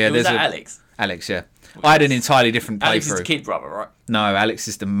 Yeah, was that Alex? Alex, yeah. I had an entirely different playthrough. Alex is the kid brother, right? No, Alex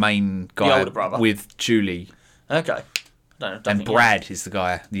is the main guy. The older brother. With Julie. Okay. And Brad is the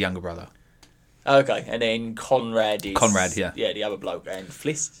guy, the younger brother. Okay, and then Conrad is... Conrad, yeah. Yeah, the other bloke. And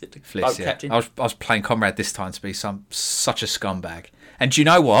Fliss, is it the boat captain? I was playing Conrad this time to be such a scumbag. And do you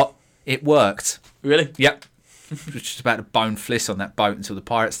know what? It worked. Really? Yep. I was just about to bone Fliss on that boat until the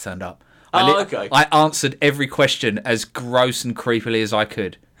pirates turned up. Okay. I answered every question as gross and creepily as I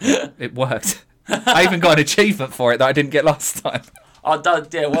could. It worked. I even got an achievement for it that I didn't get last time. Well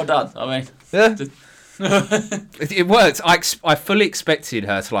done. I mean... Yeah. It worked. I fully expected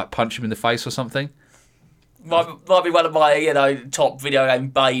her to like punch him in the face or something. Might be one of my top video game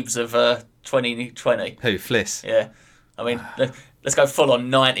babes of 2020. Who? Fliss? Yeah. I mean, let's go full on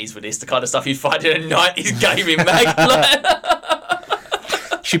 90s with this. The kind of stuff you'd find in a 90s gaming mag.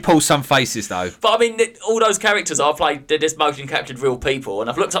 She pulls some faces though. But I mean, all those characters I've played, they're just motion captured real people, and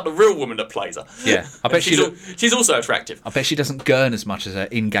I've looked up the real woman that plays her. Yeah, I bet she's also attractive. I bet she doesn't gurn as much as her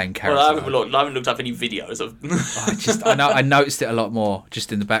in-game character. Well, I haven't looked up any videos of. I noticed it a lot more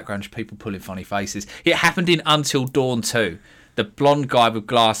just in the background, just people pulling funny faces. It happened in Until Dawn too. The blonde guy with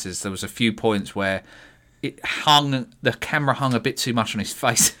glasses. There was a few points where the camera hung a bit too much on his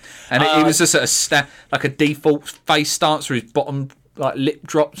face, and it was just like a default face stance where his bottom like lip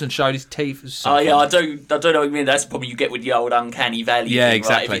drops and showed his teeth. It was so Oh yeah, I funny. don't know what you mean. That's the problem you get with the old uncanny valley. Yeah, thing,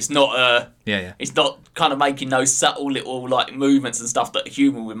 exactly. Right? If it's not Yeah. it's not kind of making those subtle little like movements and stuff that a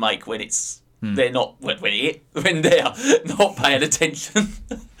human would make when it's they're not when they're not paying attention.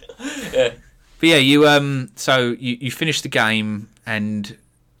 Yeah. But yeah, you so you finished the game and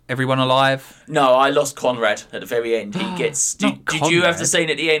everyone alive. No, I lost Conrad at the very end. He gets. Not Did you have the Conrad. scene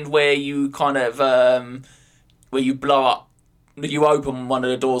at the end where you kind of where you blow up? You open one of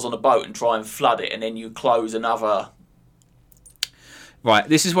the doors on the boat and try and flood it, and then you close another. Right,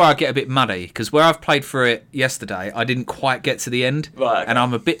 this is where I get a bit muddy because where I've played through it yesterday, I didn't quite get to the end, Right, okay. and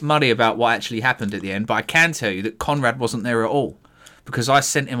I'm a bit muddy about what actually happened at the end. But I can tell you that Conrad wasn't there at all because I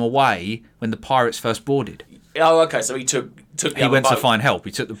sent him away when the pirates first boarded. Oh, okay. So he took. The He other went to boat. find help.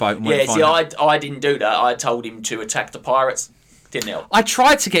 He took the boat and went Yeah, to find see, help. I didn't do that. I told him to attack the pirates. Didn't help. I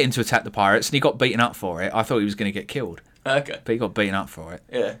tried to get him to attack the pirates and he got beaten up for it. I thought he was going to get killed, Okay. but he got beaten up for it.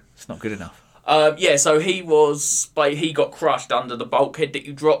 Yeah. It's not good enough. Yeah. So he got crushed under the bulkhead that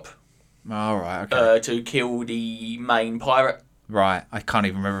you drop All right, okay. to kill the main pirate. Right, I can't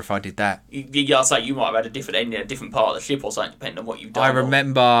even remember if I did that. I'll say you might have had a different ending, a different part of the ship or something, depending on what you've done. I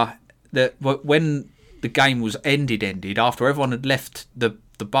remember that when the game was ended after everyone had left the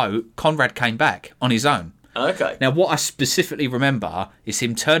boat, Conrad came back on his own. Okay. Now, what I specifically remember is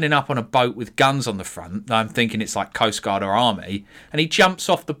him turning up on a boat with guns on the front. I'm thinking it's like Coast Guard or Army. And he jumps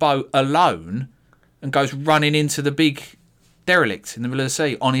off the boat alone and goes running into the big derelict in the middle of the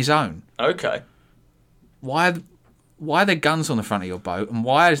sea on his own. Okay. Why are there guns on the front of your boat? And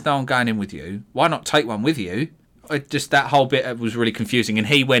why is no one going in with you? Why not take one with you? Just that whole bit was really confusing. And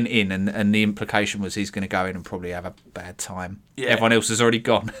he went in and the implication was he's going to go in and probably have a bad time. Yeah. Everyone else has already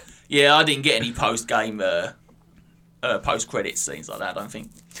gone. Yeah, I didn't get any post-game, post-credit scenes like that, I don't think.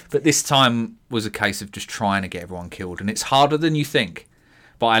 But this time was a case of just trying to get everyone killed, and it's harder than you think.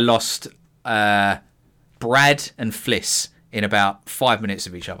 But I lost Brad and Fliss in about 5 minutes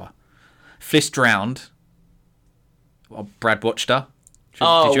of each other. Fliss drowned. Well, Brad watched her.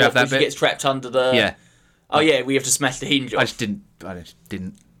 Did you have that She bit? gets trapped under the... Yeah. Oh, yeah, we have to smash the hinge off. I just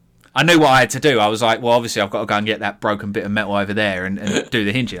didn't. I knew what I had to do. I was like, well, obviously I've got to go and get that broken bit of metal over there and do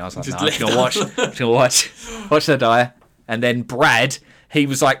the hinging. I was like, Just no, I'm just going left to watch her die. And then Brad, he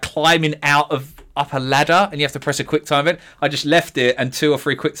was like climbing out of up a ladder and you have to press a quick time event. I just left it and 2 or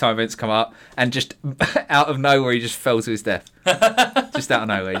 3 quick time events come up and just out of nowhere he just fell to his death. Just out of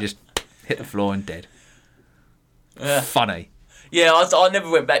nowhere, he just hit the floor and dead. Yeah. Funny. Yeah, I never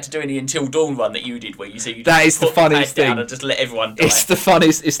went back to doing the Until Dawn run that you did, where you see you just That is the put funniest pad down thing. and just let everyone die. It's the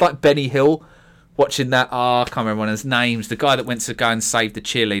funniest. It's like Benny Hill watching that. I can't remember one of his names. The guy that went to go and save the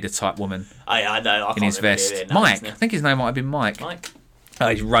cheerleader type woman I know. I in can't his remember vest. their names Mike. now. I think his name might have been Mike. Mike. Oh,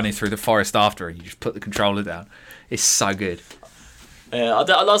 he's running through the forest after her. You just put the controller down. It's so good. Yeah, I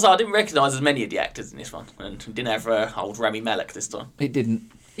didn't recognise as many of the actors in this one, and didn't have old Rami Malek this time. It didn't.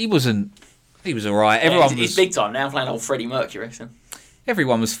 He wasn't. He was all right. Everyone he's was. big time now, playing old Freddie Mercury. So.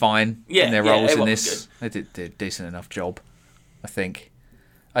 Everyone was fine Yeah, in their yeah, roles in everyone was this. They did a decent enough job, I think.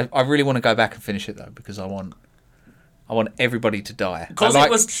 I really want to go back and finish it though because I want everybody to die. Because it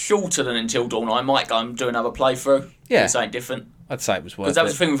was shorter than Until Dawn, I might go and do another playthrough. Yeah. Do something different. I'd say it was worth Because that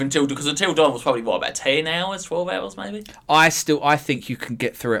was it. the thing with Until Dawn. Because Until Dawn was probably, about 10 hours, 12 hours maybe? I think you can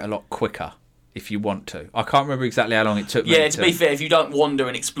get through it a lot quicker if you want to. I can't remember exactly how long it took me. Yeah, to be fair, if you don't wander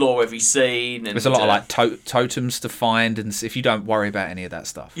and explore every scene... And, there's a lot of like totems to find, and if you don't worry about any of that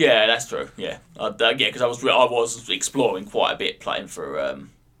stuff. Yeah, that's true, yeah. Because I was exploring quite a bit playing for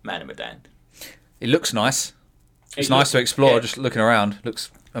Man of Medan. It looks nice. It's It nice looks- to explore yeah. just looking around. It looks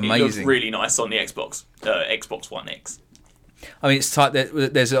It amazing. looks really nice on the Xbox One X. I mean, it's tight.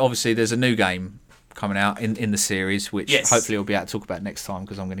 There's a new game coming out in the series, which Yes. hopefully we'll be able to talk about next time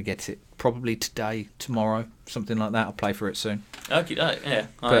because I'm going to get it probably today, tomorrow, something like that. I'll play for it soon. Okay, yeah,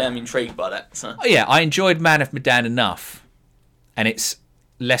 I But- am intrigued by that. So. Oh, yeah, I enjoyed Man of Medan enough, and it's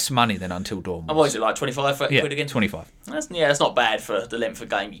less money than Until Dawn. And what is it, like 25 Yeah, quid again? 25. That's not bad for the length of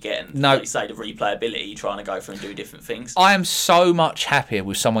game you get. And No. like you say, the replayability, trying to go through and do different things. I am so much happier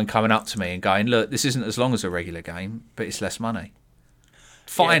with someone coming up to me and going, look, this isn't as long as a regular game, but it's less money.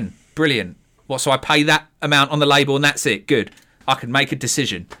 Fine, brilliant. What, so I pay that amount on the label and that's it? Good. I can make a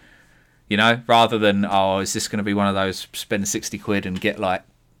decision, rather than, is this going to be one of those spend 60 quid and get like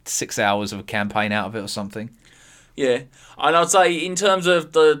 6 hours of a campaign out of it or something? Yeah, and I'd say in terms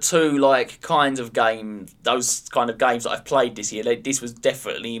of the two kinds of games, those kind of games that I've played this year, this was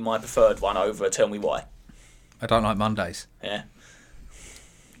definitely my preferred one over Tell Me Why. I don't like Mondays. Yeah.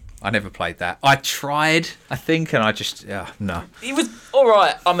 I never played that. I tried, I think, and I just no. It was all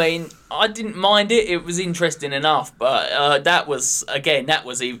right. I mean, I didn't mind it. It was interesting enough, but that was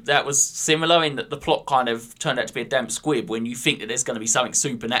similar in that the plot kind of turned out to be a damp squib when you think that there's going to be something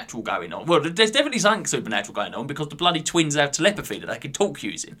supernatural going on. Well, there's definitely something supernatural going on because the bloody twins have telepathy that they can talk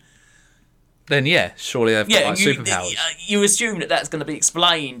using. Then yeah, surely they've got like superpowers. You assume that that's going to be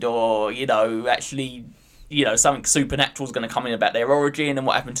explained, or actually. Something supernatural is going to come in about their origin and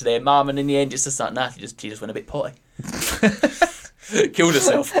what happened to their mum, and in the end, it's just like, nah, she just went a bit potty. Killed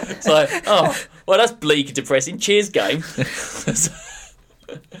herself. It's like, oh, well, that's bleak and depressing. Cheers, game. So,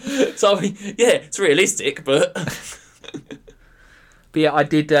 I mean, yeah, it's realistic, but... But yeah, I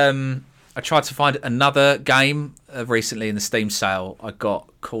did... I tried to find another game recently in the Steam sale. I got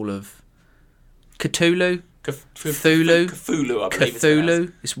Call of Cthulhu. Cthulhu, I believe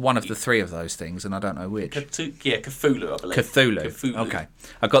Cthulhu. It's one of the three of those things, and I don't know which. Cthulhu, I believe. Cthulhu. Okay,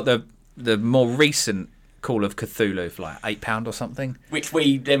 I got the more recent Call of Cthulhu for like £8 or something. Which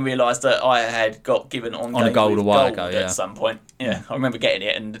we then realised that I had got given on a gold a while ago. At some point. Yeah, I remember getting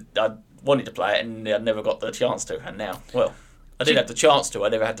it, and I wanted to play it, and I never got the chance to. And now, well, I did have the chance to. I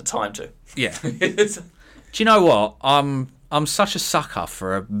never had the time to. Yeah. Do you know what? I'm such a sucker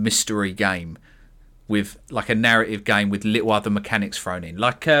for a mystery game. With like a narrative game with little other mechanics thrown in,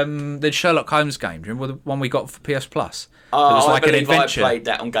 like the Sherlock Holmes game. Do you remember the one we got for PS Plus? I believe I played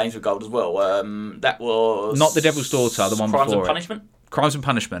that on Games with Gold as well. That was not The Devil's Daughter, the one Crimes before and Punishment. Crimes and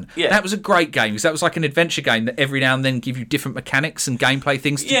Punishment. Yeah. That was a great game because that was like an adventure game that every now and then give you different mechanics and gameplay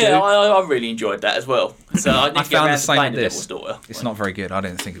things to do. Yeah, I really enjoyed that as well. So I didn't get around to playing The Devil's Daughter. It's not very good. I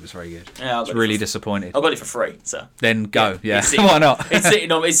didn't think it was very good. Yeah, I was really disappointed. I got it for free, so then go. Yeah. Why not? It's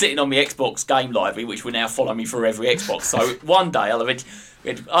sitting on my Xbox game library, which will now follow me through every Xbox. So one day I'm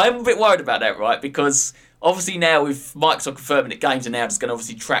a bit worried about that, right? Because obviously now with Microsoft confirming that games are now just going to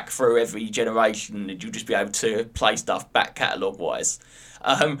obviously track through every generation, and you'll just be able to play stuff back catalogue wise.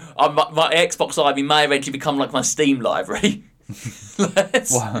 My Xbox library may eventually become like my Steam library.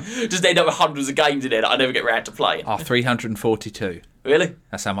 Just end up with hundreds of games in there that I never get around to playing. 342. Really?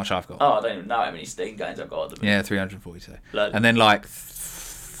 That's how much I've got. Oh, I don't even know how many Steam games I've got at the minute. Yeah, 342. And then like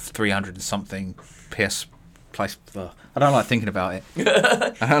 300 and something PS Place. I don't like thinking about it.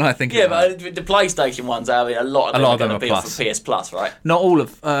 I don't like thinking about it. Yeah, but the PlayStation ones, I mean, a lot of them are going to be for PS Plus, right? Not all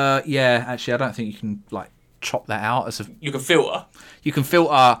of... yeah, actually, I don't think you can like chop that out. As you can filter. You can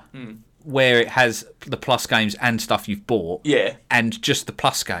filter where it has the Plus games and stuff you've bought. Yeah. And just the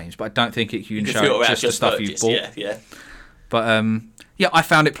Plus games, but I don't think you can show just the stuff you've bought. Yeah. But yeah, I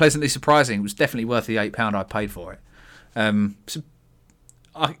found it pleasantly surprising. It was definitely worth the £8 I paid for it.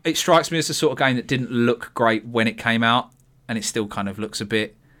 It strikes me as the sort of game that didn't look great when it came out, and it still kind of looks a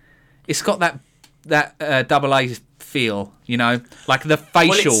bit... It's got that double A feel, like the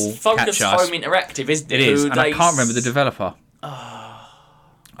facial Well, it's Focus Home Interactive, isn't it? It is, and I can't remember the developer.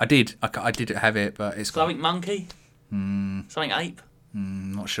 I did have it, but it's got... Something Monkey? Something Ape?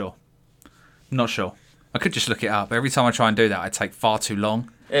 Not sure. I could just look it up. Every time I try and do that, I take far too long.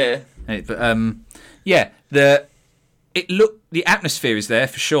 Yeah. But yeah, the atmosphere is there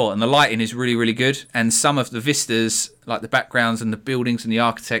for sure, and the lighting is really, really good. And some of the vistas, like the backgrounds and the buildings and the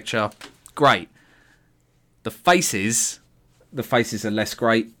architecture, great. The faces are less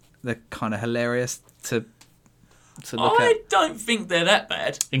great. They're kind of hilarious to look at. I don't think they're that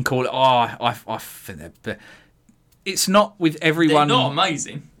bad. In Call it, I think they're. It's not with everyone. They're not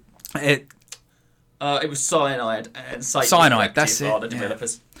amazing. It was Cyanide and Cyanide. That's it. The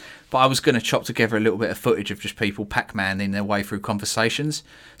developers. Yeah. But I was going to chop together a little bit of footage of just people Pac-Man-ing their way through conversations.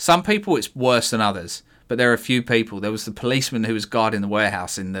 Some people it's worse than others, but there are a few people. There was the policeman who was guarding the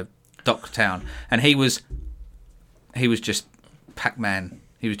warehouse in the dock town, and he was just Pac-Man.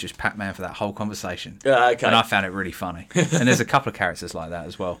 He was just Pac-Man for that whole conversation. Okay. And I found it really funny. And there's a couple of characters like that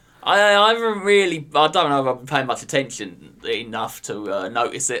as well. I don't know if I've been paying much attention enough to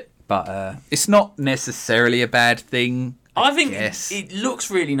notice it. But it's not necessarily a bad thing. I think it looks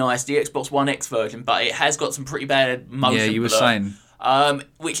really nice, the Xbox One X version, but it has got some pretty bad motion blur. Yeah, you were saying.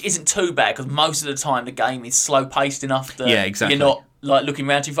 Which isn't too bad, because most of the time the game is slow-paced enough that exactly. You're not like looking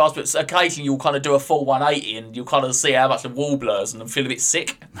around too fast, but occasionally you'll kind of do a full 180 and you'll kind of see how much the wall blurs and feel a bit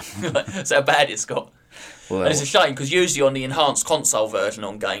sick. That's how bad it's got. Well, and it's a shame, because usually on the enhanced console version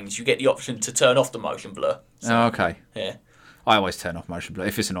on games, you get the option to turn off the motion blur. So, okay. Yeah. I always turn off motion blur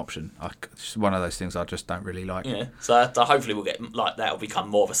if it's an option. It's one of those things I just don't really like. Yeah, so hopefully we'll get like that'll become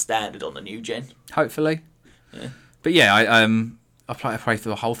more of a standard on the new gen. Hopefully. Yeah. But yeah, I played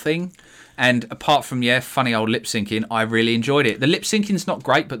through the whole thing, and apart from funny old lip syncing, I really enjoyed it. The lip syncing's not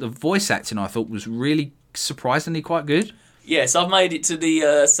great, but the voice acting I thought was really surprisingly quite good. Yes, I've made it to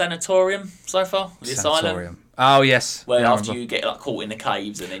the sanatorium so far. The asylum. Sanatorium. Oh yes. Where Yeah, I after remember. you get like caught in the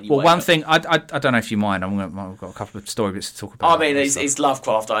caves and then you. Well, wake one up. thing I don't know if you mind. I've got a couple of story bits to talk about. I mean, it's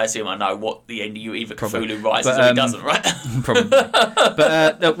Lovecraft. I assume I know what the end. You either Cthulhu rises But, or he doesn't, right? Probably.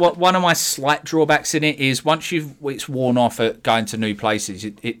 But one of my slight drawbacks in it is once it's worn off at going to new places,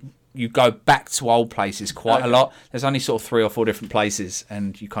 you go back to old places quite a lot. There's only sort of 3 or 4 different places,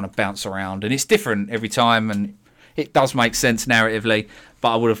 and you kind of bounce around, and it's different every time, and it does make sense narratively.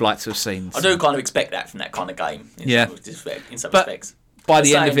 But I would have liked to have seen. I do kind of expect that from that kind of game. In some But respects. by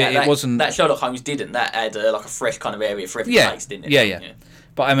the end of it, it wasn't. That Sherlock Holmes didn't. That had like a fresh kind of area for every place, didn't it? Yeah.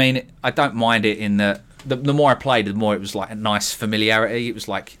 But I mean, I don't mind it in the more I played, the more it was like a nice familiarity. It was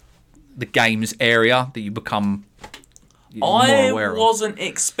like the game's area that you become more aware I of. wasn't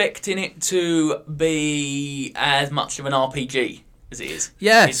expecting it to be as much of an RPG as it is.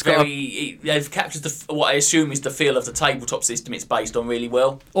 Yeah, it's they've captured what I assume is the feel of the tabletop system it's based on really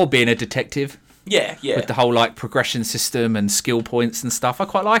well. Or being a detective. Yeah. With the whole like progression system and skill points and stuff, I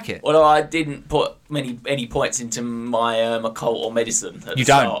quite like it. Although I didn't put any points into my occult or medicine at the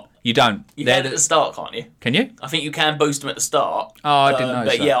start. You don't. You can at the start, can't you? Can you? I think you can boost them at the start. Oh, I didn't know.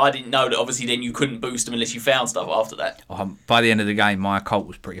 But so. yeah, I didn't know that. Obviously, then you couldn't boost them unless you found stuff after that. By the end of the game, my occult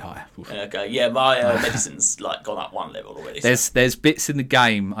was pretty high. Oof. Okay, yeah, my medicine's like gone up 1 level already. There's bits in the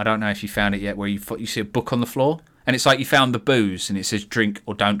game, I don't know if you found it yet, where you see a book on the floor, and it's like you found the booze, and it says drink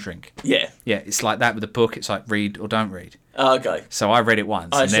or don't drink. Yeah. Yeah, it's like that with the book. It's like read or don't read. Okay. So I read it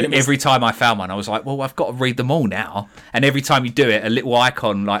once, and then every time I found one, I was like, well, I've got to read them all now. And every time you do it, a little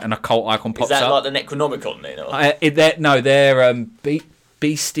icon, like an occult icon, pops up. Is that like the Necronomicon then? Or? They're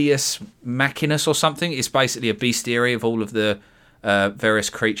Bestius Machinus or something. It's basically a bestiary of all of the various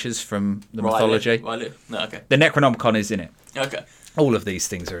creatures from the mythology. Right. No, okay. The Necronomicon is in it. Okay. All of these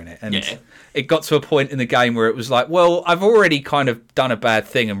things are in it. And it got to a point in the game where it was like, well, I've already kind of done a bad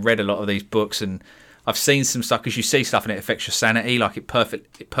thing and read a lot of these books, and I've seen some stuff, because you see stuff and it affects your sanity, like it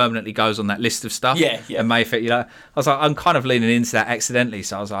permanently goes on that list of stuff. Yeah. And may affect you. I was like, I'm kind of leaning into that accidentally,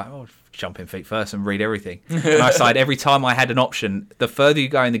 so I was like, oh, jump in feet first and read everything. And I decided every time I had an option, the further you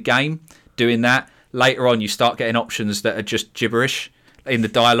go in the game doing that, later on you start getting options that are just gibberish in the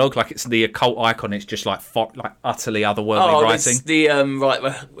dialogue, like it's the occult icon. It's just like utterly otherworldly writing. It's the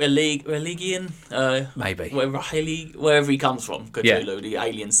Religion, maybe wherever he comes from, Cthulhu, the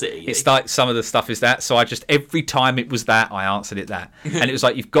alien city. It's like some of the stuff is that. So I just every time it was that, I answered it that, and it was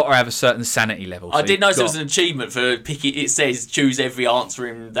like you've got to have a certain sanity level. So I did notice there was an achievement for picking. It says choose every answer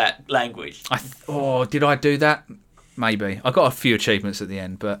in that language. Did I do that? Maybe I got a few achievements at the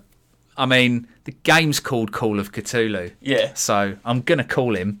end, but. I mean, the game's called Call of Cthulhu. Yeah. So I'm going to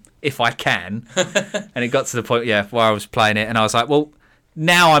call him if I can. And it got to the point, where I was playing it and I was like, well,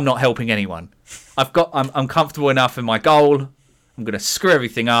 now I'm not helping anyone. I'm comfortable enough in my goal. I'm going to screw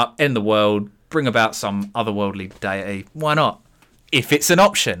everything up, end the world, bring about some otherworldly deity. Why not? If it's an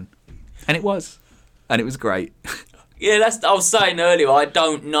option. And it was. And it was great. Yeah, I was saying earlier, I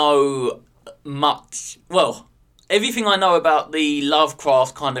don't know much. Well, everything I know about the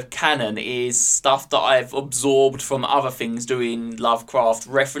Lovecraft kind of canon is stuff that I've absorbed from other things doing Lovecraft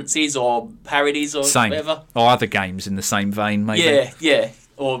references or parodies or whatever. Or other games in the same vein, maybe. Yeah.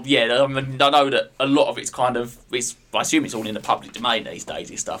 I mean, I know that a lot of it's kind of... I assume it's all in the public domain these days,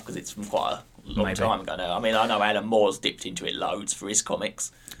 this stuff, because it's from quite a long time ago now. I mean, I know Alan Moore's dipped into it loads for his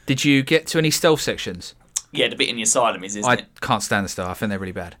comics. Did you get to any stealth sections? Yeah, the bit in the asylum isn't it? I can't stand the stealth. I think they're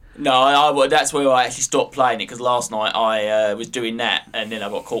really bad. No, that's where I actually stopped playing it, because last night I was doing that and then I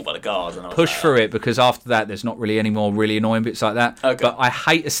got caught by the guards. And I was Push through it, because after that there's not really any more really annoying bits like that. Okay. But I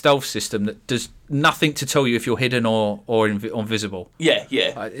hate a stealth system that does nothing to tell you if you're hidden or invisible. Yeah.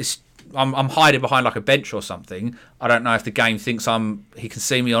 I'm hiding behind like a bench or something. I don't know if the game thinks he can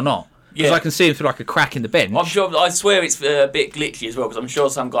see me or not. Because I can see him through like a crack in the bench. I'm sure. I swear it's a bit glitchy as well, because I'm sure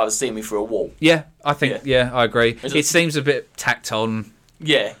some guy was seeing me through a wall. Yeah, I think. Yeah, I agree. It seems a bit tacked on.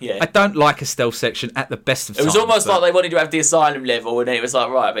 Yeah. I don't like a stealth section at the best of times. It was almost like they wanted to have the asylum level, and then it was like,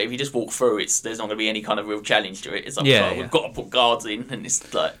 right, but if you just walk through, there's not going to be any kind of real challenge to it. It's like, we've got to put guards in, and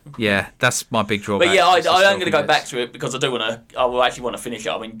it's like... Yeah, that's my big drawback. But yeah, I am going to go back to it, because I will actually want to finish it.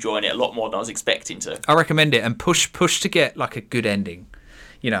 I'm enjoying it a lot more than I was expecting to. I recommend it, and push to get like a good ending.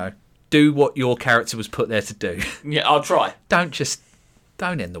 Do what your character was put there to do. Yeah, I'll try. Don't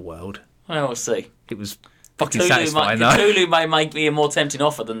end the world. Well, we'll see. It was fucking satisfying, though. Cthulhu may make me a more tempting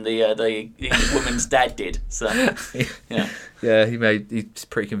offer than the woman's dad did. So, yeah. Yeah, he's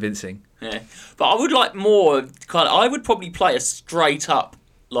pretty convincing. Yeah, but I would like more I would probably play a straight up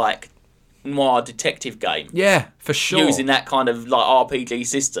noir detective game. Yeah, for sure. Using that kind of RPG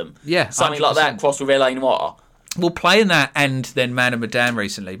system. Yeah, something 100%. Like that crossed with LA Noire. Well, playing that and then Man of Medan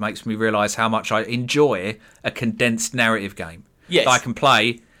recently makes me realise how much I enjoy a condensed narrative game. Yes. That I can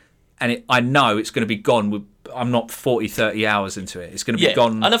play, and I know it's going to be gone. I'm not 40, 30 hours into it. It's going to be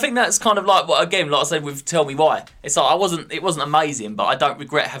gone. And I think that's kind of like what, again, like I said with Tell Me Why. It's like it wasn't amazing, but I don't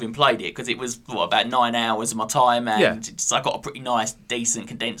regret having played it because it was about 9 hours of my time, and I got a pretty nice, decent,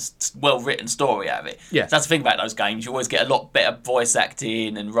 condensed, well-written story out of it. Yeah. So that's the thing about those games. You always get a lot better voice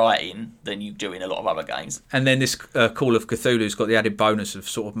acting and writing than you do in a lot of other games. And then this Call of Cthulhu's got the added bonus of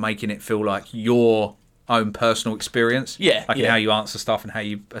sort of making it feel like your own personal experience. Yeah. Like in how you answer stuff and how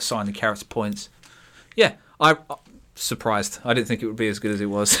you assign the character points. Yeah. I'm surprised. I didn't think it would be as good as it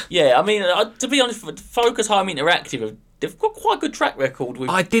was. Yeah, I mean, to be honest, Focus Home Interactive, they've got quite a good track record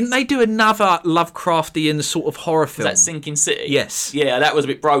with... Didn't they do another Lovecraftian sort of horror film? Was that Sinking City? Yes. Yeah, that was a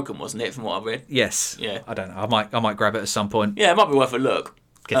bit broken, wasn't it, from what I read? Yes. Yeah. I don't know. I might grab it at some point. Yeah, it might be worth a look.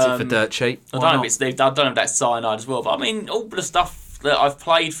 Get it for dirt cheap. I don't know if that's Cyanide as well, but I mean, all the stuff that I've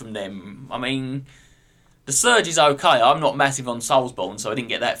played from them, I mean... The Surge is okay. I'm not massive on Soulsborne, so I didn't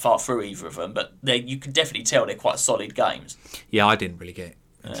get that far through either of them. But you can definitely tell they're quite solid games. Yeah, I didn't really get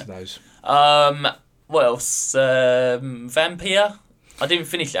into those. What else? Vampire. I didn't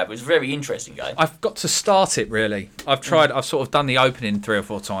finish that, but it was a very interesting game. I've got to start it, really. I've tried. I've sort of done the opening 3 or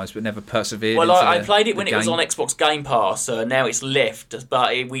 4 times, but never persevered. Well, into I played it when the it was game. on Xbox Game Pass. Now it's left,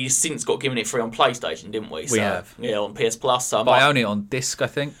 but we since got given it free on PlayStation, didn't we? We have. Yeah, on PS Plus. So But I own it on disc, I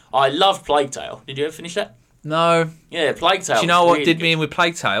think. I love Plague Tale. Did you ever finish that? No. Yeah, Plague Tale. Do you know what really did good. me in with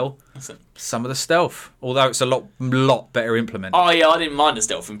Plague Tale? Some of the stealth. Although it's a lot better implemented. Oh yeah, I didn't mind the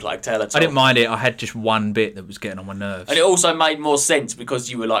stealth in Plague Tale at all. I didn't mind it. I had just one bit that was getting on my nerves. And it also made more sense because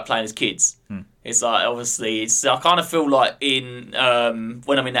you were like playing as kids. It's like obviously, I kind of feel like in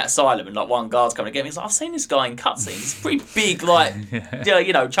when I'm in that asylum and like one guard's coming to get me. It's like I've seen this guy in cutscenes. He's a pretty big, like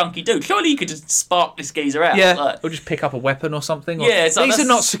chunky dude. Surely you could just spark this geezer out. Yeah, like, or just pick up a weapon or something. Or, Yeah, it's like these are that's-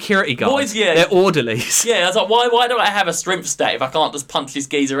 not security guards. Boys, yeah. They're orderlies. yeah, I was like, why don't I have a strength stat if I can't just punch this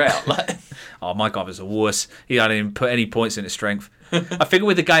geezer out? Like, Oh, my God was a wuss. He hadn't even put any points in his strength. I figure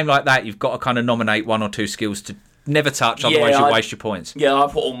with a game like that, you've got to kind of nominate 1 or 2 skills to never touch, otherwise you'll waste your points. yeah, I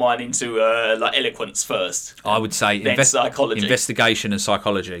put all mine into like eloquence first. I would say Then psychology. investigation and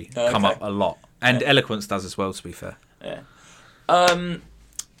psychology come up a lot. And eloquence does as well, to be fair. Yeah.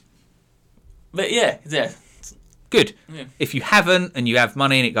 But yeah. Good. Yeah. If you haven't and you have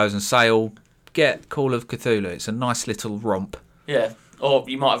money and it goes on sale, get Call of Cthulhu. It's a nice little romp. Yeah. Or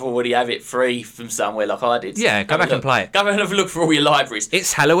you might have already have it free from somewhere like I did. Yeah, go Have a back and look. play it. Go and have a look for all your libraries.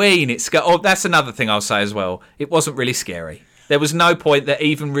 It's Halloween. That's another thing I'll say as well. It wasn't really scary. There was no point that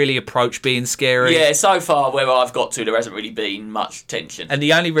even really approached being scary. Yeah, so far where I've got to, there hasn't really been much tension. And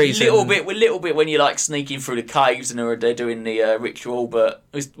the only reason... little bit when you're like sneaking through the caves and they're doing the ritual, but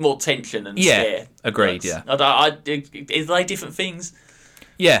it's more tension and scare. Agreed, But is they different things?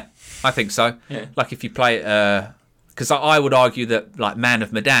 Yeah, I think so. Yeah. Like if you play it... Because I would argue that like Man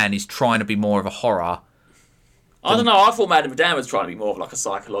of Medan is trying to be more of a horror. I don't know. I thought Madame Madame was trying to be more of like a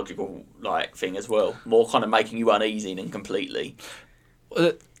psychological like thing as well, more kind of making you uneasy than completely.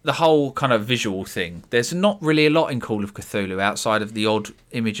 The whole kind of visual thing. There's not really a lot in Call of Cthulhu outside of the odd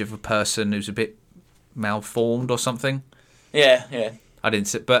image of a person who's a bit malformed or something. Yeah. I didn't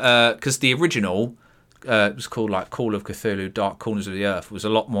see, but because the original it was called like Call of Cthulhu: Dark Corners of the Earth. It was a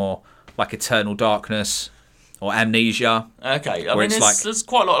lot more like Eternal Darkness or Amnesia. Okay, I Where mean, it's there's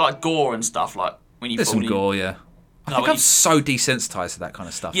quite a lot of like gore and stuff. Like when you There's fall some in- gore, yeah. I think I'm so desensitized to that kind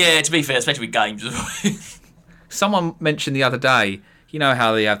of stuff. Yeah, to be fair, especially with games as well. Someone mentioned the other day, you know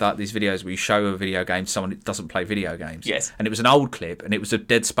how they have like these videos where you show a video game to someone who doesn't play video games? Yes. And it was an old clip, and it was of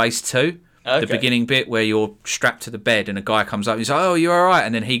Dead Space 2. Okay. The beginning bit where you're strapped to the bed and a guy comes up and he's like, oh, you're all right.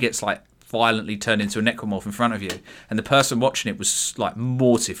 And then he gets like violently turned into a necromorph in front of you. And the person watching it was like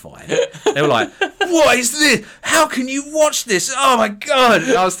mortified. They were like, what is this? How can you watch this? Oh my God.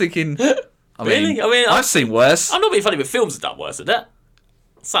 And I was thinking, Really? I mean, I've seen worse. I'm not being funny, but films have done worse than that.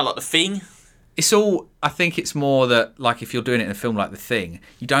 Sound like The Thing. It's all, I think it's more that, like, if you're doing it in a film like The Thing,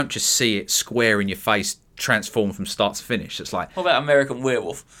 you don't just see it square in your face transform from start to finish. It's like, What about American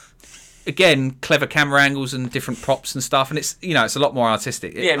Werewolf? again, clever camera angles and different props and stuff, and it's, you know, it's a lot more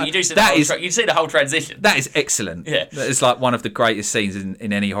artistic. Yeah, but you do see that is you see the whole transition. that is excellent. Yeah. That is like one of the greatest scenes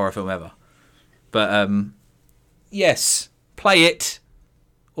in any horror film ever. But yes, play it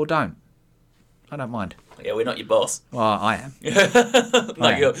or don't. I don't mind. Yeah, we're not your boss. Well, I am, No,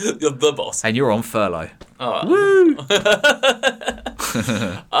 am. you're the boss. and you're on furlough. All right. Woo!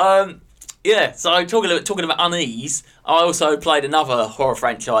 Yeah, so talking about unease, I also played another horror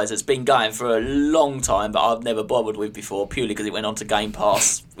franchise that's been going for a long time, but I've never bothered with before, purely because it went on to Game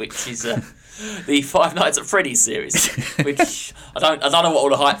Pass, which is the Five Nights at Freddy's series. Which I don't know what all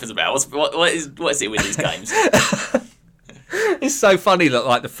the hype is about. What is it with these games? It's so funny that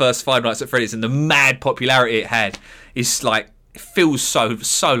like the first Five Nights at Freddy's and the mad popularity it had is like it feels so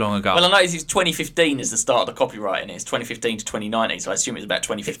long ago. Well, I noticed it's 2015 is the start of the copyright in it. It's 2015 to 2019, so I assume it's about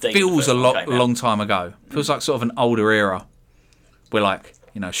 2015. It feels a long time ago. It feels like sort of an older era where like,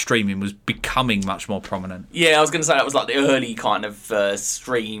 you know, streaming was becoming much more prominent. Yeah, I was going to say that was like the early kind of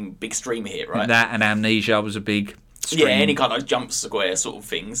big stream hit, right? That and Amnesia was a big stream. Yeah, any kind of jump square sort of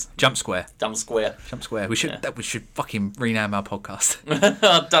things. Jump Square. We should fucking rename our podcast.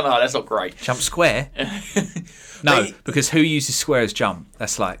 I don't know, that's not great. Jump Square? No, because who uses square as jump?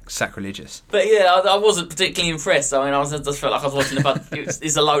 That's like sacrilegious. But yeah, I wasn't particularly impressed. I mean, I just felt like I was watching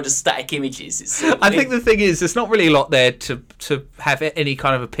it's a load of static images. I think the thing is, there's not really a lot there to have any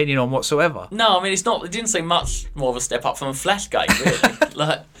kind of opinion on whatsoever. No, I mean, it didn't seem much more of a step up from a Flash game, really.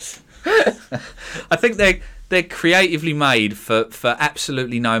 Like, I think they're creatively made for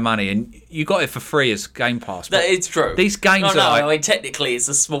absolutely no money, and you got it for free as Game Pass. That is true. These games are like... I mean, technically, it's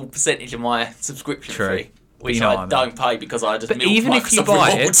a small percentage of my subscription fee, which you know I don't pay because I just but milk even Microsoft if you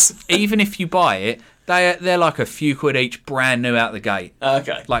buy rewards. it, even if you buy it, they're like a few quid each, brand new out the gate.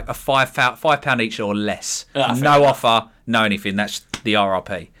 Okay. Like a £5 each or less. Ah, no offer, no anything. That's the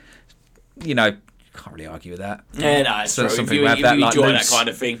RRP. You know, can't really argue with that. Yeah, no, it's true. Some If people you have that, like, enjoy that loose kind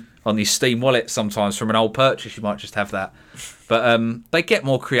of thing. On your Steam wallet sometimes from an old purchase, you might just have that. But they get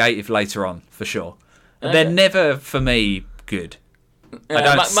more creative later on, for sure. Okay. They're never, for me, good. I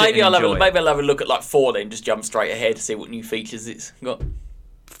don't maybe I'll have a a look at like 4 then, just jump straight ahead to see what new features it's got.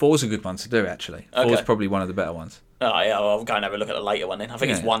 4's a good one to do, actually. Okay. 4's probably one of the better ones. Oh yeah, I'll go and have a look at the later one then. I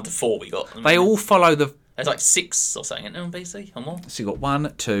think it's 1 to 4 we got. They all follow the... There's like 6 or something on PC or more. So you got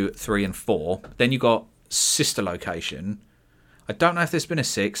 1, 2, 3 and 4. Then you got Sister Location. I don't know if there's been a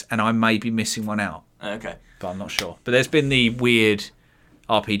 6, and I may be missing one out. Okay. But I'm not sure. But there's been the weird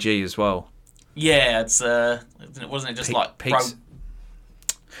RPG as well. Yeah, it's wasn't it just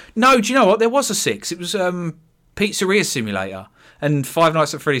No, do you know what? There was a 6. It was Pizzeria Simulator. And Five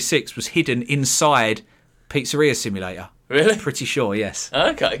Nights at Freddy's 6 was hidden inside Pizzeria Simulator. Really? Pretty sure, yes.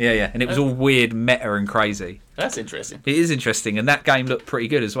 Okay. Yeah. And it was all weird, meta and crazy. That's interesting. It is interesting, and that game looked pretty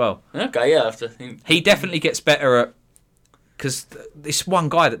good as well. Okay, yeah. I have to think. He definitely gets better at... Because it's one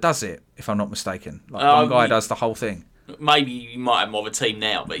guy that does it, if I'm not mistaken. Like one guy does the whole thing. Maybe you might have more of a team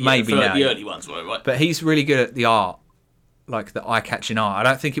now, but yeah, maybe now, the early ones were, right? But he's really good at the art, like the eye-catching art. I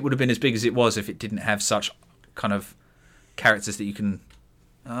don't think it would have been as big as it was if it didn't have such kind of characters that you can...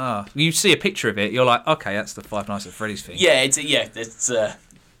 you see a picture of it, you're like, okay, that's the Five Nights at Freddy's thing. Yeah, it's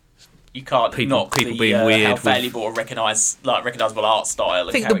you can't knock people being weird how valuable or recognisable art style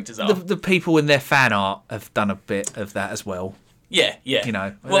and characters are. The people in their fan art have done a bit of that as well. Yeah. You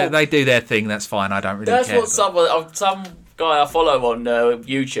know, they do their thing. That's fine. I don't really care. That's what some guy I follow on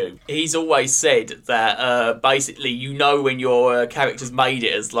YouTube. He's always said that basically, you know, when your character's made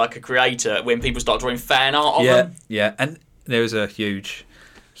it as like a creator when people start drawing fan art of them. Yeah, and there was a huge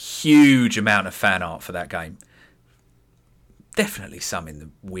amount of fan art for that game. Definitely some in the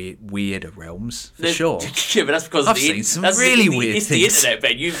weirder realms, for sure. Yeah, but that's because I've seen some really weird it's things. It's the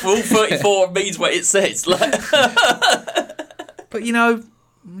internet, Ben. Rule 34 means what it says. Like. But, you know,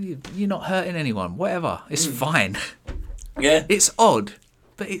 you're not hurting anyone. Whatever. It's fine. Yeah. It's odd,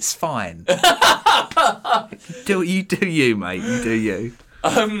 but it's fine. You do you, mate. You do you.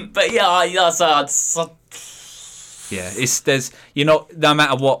 But yeah, you're not, no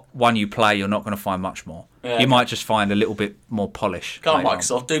matter what one you play, you're not going to find much more. Yeah. You might just find a little bit more polish. Come on,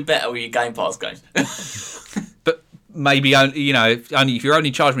 Microsoft, do better with your Game Pass games. But maybe only, you know, if you're only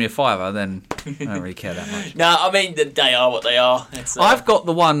charging me $5, then I don't really care that much. No, I mean they are what they are. I've got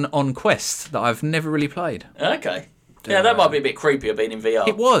the one on Quest that I've never really played. Okay. Yeah, that might be a bit creepier being in VR.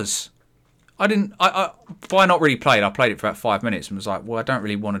 It was. By not really played, I played it for about 5 minutes and was like, well, I don't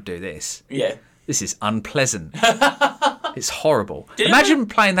really want to do this. Yeah. This is unpleasant. It's horrible. Imagine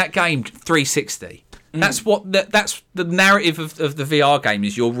playing that game 360. That's the narrative of the VR game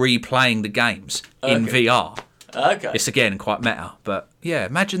is you're replaying the games in VR. Okay. It's again quite meta, but yeah,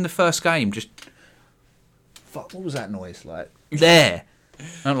 imagine the first game just... Fuck, what was that noise like? There. I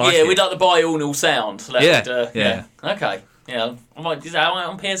don't like it. We'd like the binaural sound. Yeah. Okay. Yeah. Is that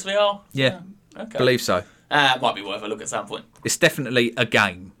on PSVR? Yeah. Okay. Believe so. It might be worth a look at some point. It's definitely a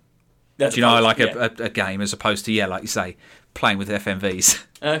game. Do you know, like a game as opposed to, like you say, playing with FMVs,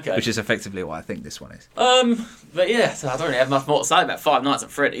 Okay. which is effectively what I think this one is. But yeah, so I don't really have much more to say about Five Nights at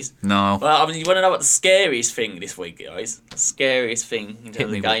Freddy's. No. Well, I mean, you want to know what the scariest thing this week, guys? The scariest thing in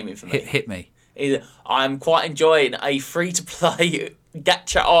terms of gaming for me. Hit me. Is I'm quite enjoying a free-to-play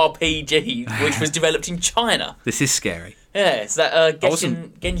gacha RPG, which was developed in China. This is scary. Yeah, it's that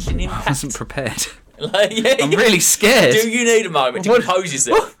Genshin I Impact. wasn't prepared. Yeah, I'm really scared. Do you need a moment to What? compose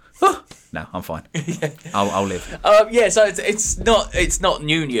yourself? No, I'm fine. I'll live. Yeah, so it's not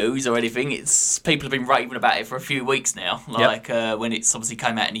new news or anything. It's people have been raving about it for a few weeks now. Like when it's obviously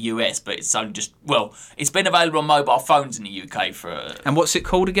came out in the US, but it's only it's been available on mobile phones in the UK for And what's it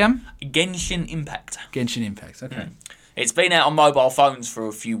called again? Genshin Impact. Genshin Impact. Okay. It's been out on mobile phones for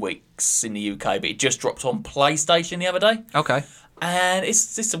a few weeks in the UK, but it just dropped on PlayStation the other day. Okay. And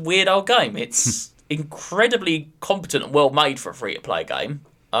it's just a weird old game. It's incredibly competent and well made for a free to play game.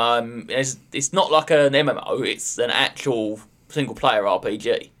 It's not like an MMO. It's an actual single player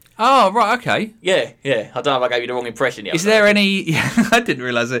RPG. Oh, right. Okay. Yeah. I don't know if I gave you the wrong impression yet. Is there any? Yeah, I didn't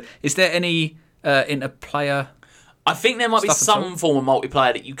realise it. Is there any interplayer? I think there might be stuff at all? some form of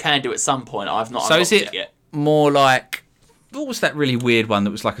multiplayer that you can do at some point. I've not So unlocked is it yet. more like what was that really weird one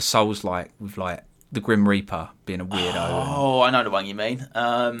that was like a Souls-like with like the Grim Reaper being a weirdo? Oh, I know the one you mean.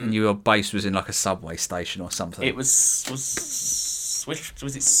 And your base was in like a subway station or something. It was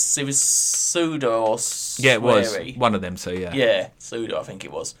it was Suda or Yeah, it was Swery? one of them two. Yeah. Yeah, Suda, I think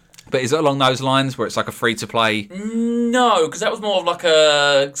it was. But is it along those lines where it's like a free-to-play No, because that was more of like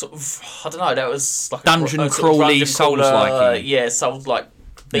a sort of I don't know. That was like Dungeon a sort of crawly dungeon Souls-like, crawler, yeah. Yeah, Souls like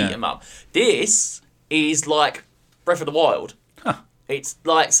beat Yeah. 'em up. This is like Breath of the Wild. Huh. It's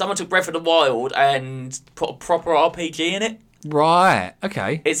like someone took Breath of the Wild and put a proper RPG in it. Right.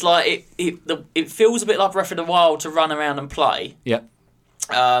 Okay. It's like it feels a bit like Breath of the Wild to run around and play. Yep.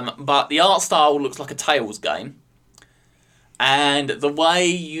 But the art style looks like a Tales game. And the way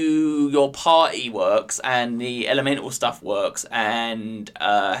your party works and the elemental stuff works and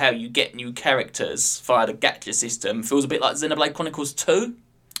how you get new characters via the gacha system feels a bit like Xenoblade Chronicles 2.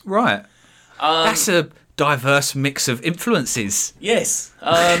 Right. That's a diverse mix of influences. Yes.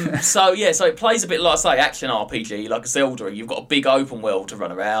 So it plays a bit like, say, action RPG, like a Zelda. You've got a big open world to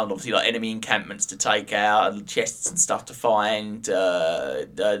run around, obviously like enemy encampments to take out, and chests and stuff to find,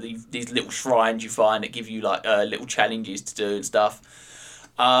 these little shrines you find that give you like little challenges to do and stuff.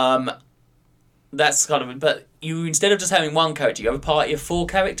 That's kind of, but you, instead of just having one character, you have a party of 4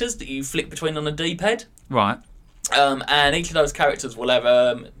 characters that you flick between on the D-pad. Right. And each of those characters will have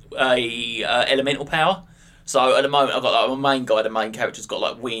a elemental power. So at the moment, I've got like my main guy. The main character's got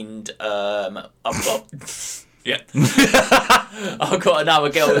like wind. I've got I've got another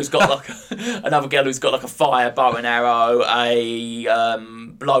girl who's got like a fire bow and arrow. A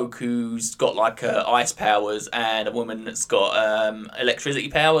bloke who's got like ice powers, and a woman that's got electricity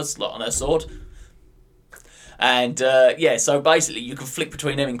powers, like on her sword. And so basically you can flick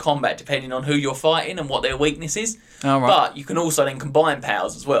between them in combat depending on who you're fighting and what their weakness is. Oh, right. But you can also then combine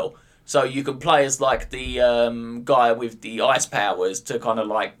powers as well. So you can play as like the guy with the ice powers to kind of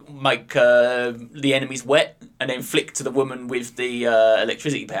like make the enemies wet, and then flick to the woman with the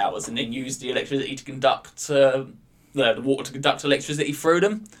electricity powers, and then use the electricity to conduct the water to conduct electricity through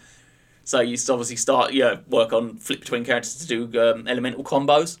them. So you obviously work on flip between characters to do elemental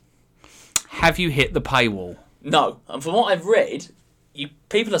combos. Have you hit the paywall? No, and from what I've read,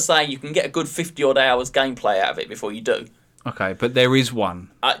 people are saying you can get a good 50 odd hours gameplay out of it before you do. Okay, but there is one.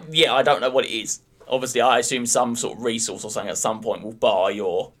 I don't know what it is. Obviously, I assume some sort of resource or something at some point will buy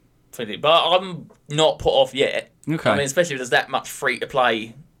your thing. But I'm not put off yet. Okay. I mean, especially if there's that much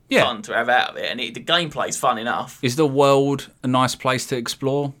free-to-play fun to have out of it. And the gameplay's fun enough. Is the world a nice place to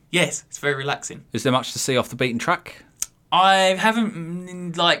explore? Yes, it's very relaxing. Is there much to see off the beaten track? I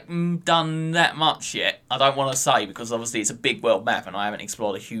haven't done that much yet. I don't want to say, because obviously it's a big world map and I haven't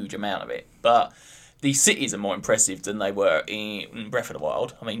explored a huge amount of it. But the cities are more impressive than they were in Breath of the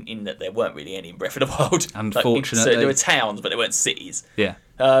Wild. I mean, in that there weren't really any in Breath of the Wild. Unfortunately. So there were towns, but there weren't cities. Yeah.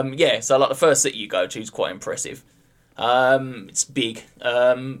 So like the first city you go to is quite impressive. It's big.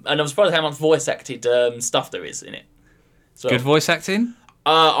 And I'm surprised how much voice acted stuff there is in it. So, Good voice acting?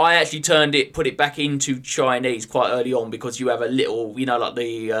 I actually put it back into Chinese quite early on, because you have a little, like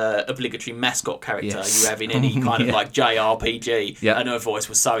the obligatory mascot character you have in any kind of like JRPG. Yeah. And her voice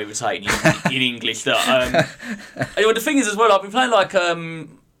was so irritating in English that. Anyway, the thing is as well, I've been playing like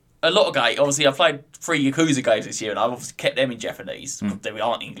a lot of games. Obviously, I've played 3 Yakuza games this year, and I've obviously kept them in Japanese. There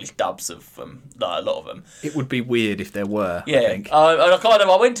aren't English dubs of a lot of them. It would be weird if there were, Yeah, I think. and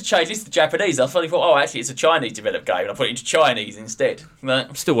I went to change this to Japanese. I suddenly thought, actually, it's a Chinese developed game, and I put it into Chinese instead.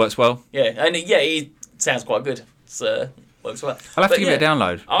 But, Still works well. yeah, and it sounds quite good. It's works well. I'll have But to give it a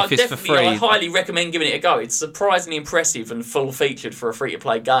download I if it's for free. I highly recommend giving it a go. It's surprisingly impressive and full featured for a free to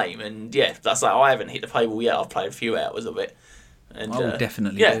play game. And yeah, that's like I haven't hit the paywall yet. I've played a few hours of it. And I will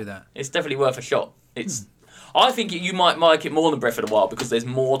definitely do that. It's definitely worth a shot. It's. I think you might like it more than Breath of the Wild because there's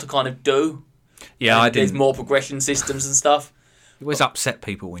more to kind of do. Yeah, There's more progression systems and stuff. You always upset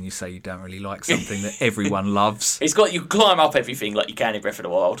people when you say you don't really like something that everyone loves. It's got you climb up everything like you can in Breath of the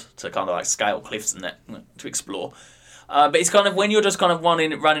Wild to kind of like scale cliffs and that to explore. But it's kind of when you're just kind of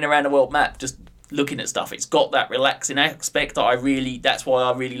running around the world map, just looking at stuff. It's got that relaxing aspect that that's why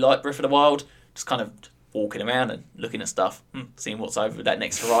I really like Breath of the Wild. Just kind of walking around and looking at stuff, seeing what's over that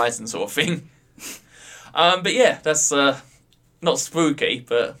next horizon sort of thing. But yeah, that's not spooky,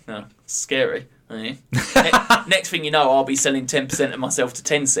 but scary. Next thing you know, I'll be selling 10% of myself to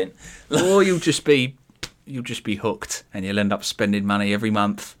Tencent. Or you'll just be hooked, and you'll end up spending money every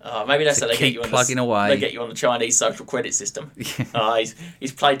month. Maybe that's how they keep get you plugging away. They get you on the Chinese social credit system.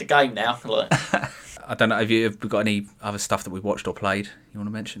 He's played the game now. I don't know. Have you got any other stuff that we watched or played you want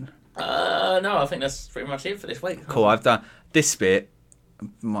to mention? No, I think that's pretty much it for this week. Cool. I've done this bit.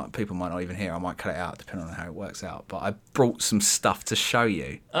 People might not even hear. I might cut it out depending on how it works out. But I brought some stuff to show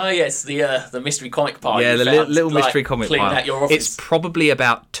you. Oh yes, the mystery comic pile. Yeah, the little mystery comic pile. Out your office. It's probably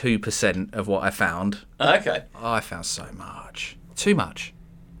about 2% of what I found. Okay. I found so much. Too much.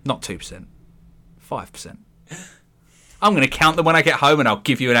 Not 2%. 5%. I'm going to count them when I get home, and I'll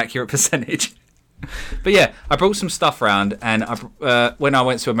give you an accurate percentage. But yeah, I brought some stuff around, and when I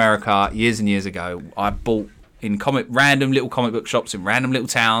went to America years and years ago, I bought in random little comic book shops in random little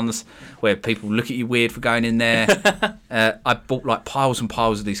towns where people look at you weird for going in there. I bought like piles and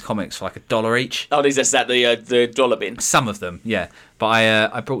piles of these comics for like $1 each. Oh, is that the dollar bin? Some of them, yeah.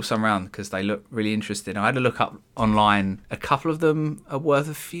 But I brought some around because they look really interesting. I had to look up online. A couple of them are worth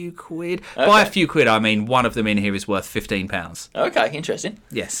a few quid. Okay. By a few quid, I mean one of them in here is worth £15. Okay, interesting.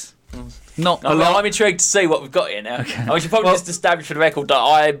 Yes. Not a lot. I'm intrigued to see what we've got here now. Okay. I should probably just establish for the record that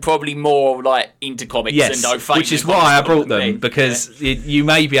I'm probably more like into comics and no fame. Which is why I brought them, because you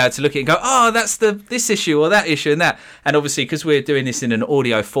may be able to look at it and go, oh, that's this issue or that issue and that. And obviously, because we're doing this in an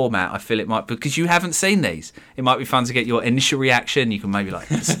audio format, I feel it might, because you haven't seen these, it might be fun to get your initial reaction. You can maybe like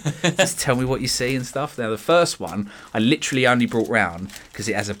just tell me what you see and stuff. Now, the first one I literally only brought round because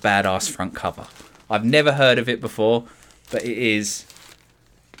it has a badass front cover. I've never heard of it before, but it is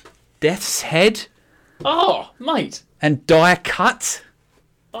Death's Head. Oh, mate. And Die Cut.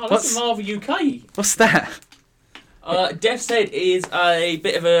 Oh, that's Marvel UK. What's that? Death's Head is a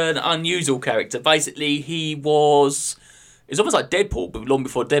bit of an unusual character. Basically, it's almost like Deadpool, but long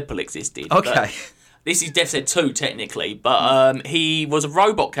before Deadpool existed. Okay. But this is Death's Head 2, technically, but he was a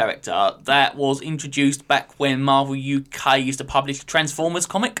robot character that was introduced back when Marvel UK used to publish the Transformers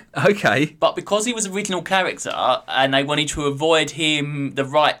comic. Okay. But because he was a original character, and they wanted to avoid the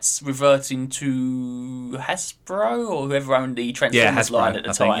rights reverting to Hasbro, or whoever owned the Transformers line at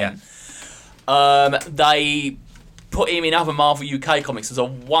the time, they put him in other Marvel UK comics as a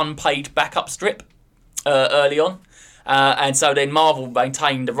one-page backup strip early on. And so then Marvel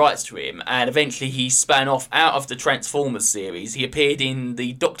maintained the rights to him, and eventually he span off out of the Transformers series. He appeared in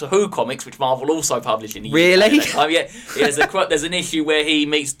the Doctor Who comics, which Marvel also published in the Really? UK. Oh yeah, there's an issue where he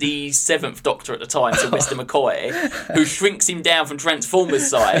meets the 7th Doctor at the time, Sylvester McCoy, who shrinks him down from Transformers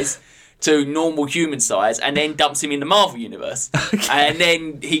size to normal human size, and then dumps him in the Marvel universe. Okay. And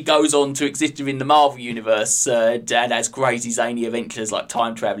then he goes on to exist within the Marvel universe and has crazy zany adventures like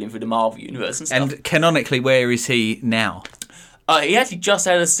time travelling through the Marvel universe and stuff. And canonically, where is he now? He actually just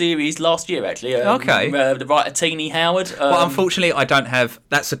had a series last year, actually. Okay. The writer Teenie Howard. Well, unfortunately, I don't have...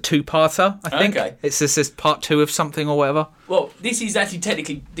 That's a two-parter, I think. Okay. It says part 2 of something or whatever. Well, this is actually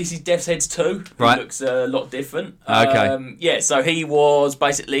technically... This is Death's Head 2. Right. It looks a lot different. Okay. Yeah, so he was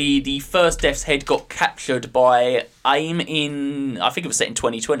basically... The first Death's Head got captured by AIM in... I think it was set in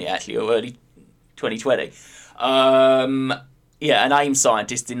 2020, actually, or early 2020. Yeah, an AIM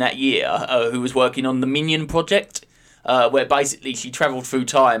scientist in that year who was working on the Minion project... where basically she travelled through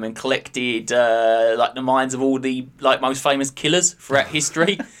time and collected like the minds of all the most famous killers throughout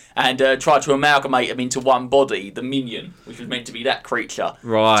history, and tried to amalgamate them into one body, the Minion, which was meant to be that creature,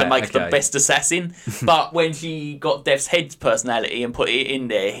 to make the best assassin. But when she got Death's Head's personality and put it in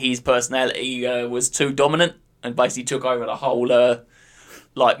there, his personality was too dominant and basically took over the whole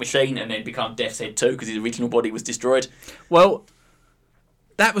machine, and then become Death's Head 2 because his original body was destroyed. Well,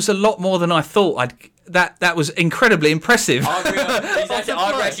 that was a lot more than I thought. That was incredibly impressive.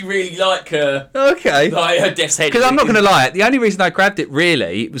 I actually really like her. Okay. Like her Death's Head. Because I'm not going to lie, the only reason I grabbed it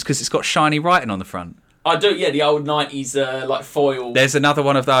really was because it's got shiny writing on the front. I do, yeah, the old 90s like foil. There's another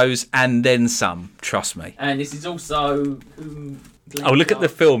one of those, and then some. Trust me. And this is also. Oh, look at the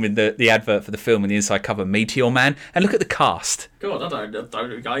film in the advert for the film in the inside cover, Meteor Man, and look at the cast. God, I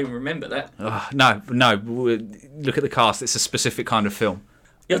don't even remember that. No. Look at the cast. It's a specific kind of film.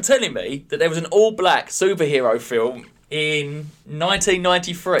 You're telling me that there was an all-black superhero film in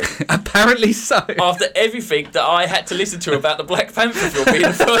 1993? Apparently so. After everything that I had to listen to about the Black Panther film being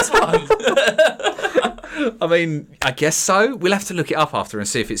the first one. I mean, I guess so. We'll have to look it up after and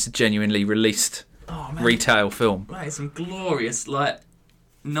see if it's a genuinely released retail film. Right, it's some glorious, like,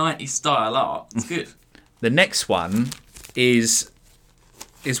 90s style art. It's good. The next one is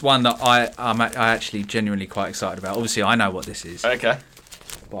one that I'm actually genuinely quite excited about. Obviously, I know what this is. Okay.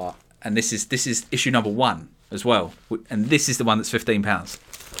 And this is issue number 1 as well. And this is the one that's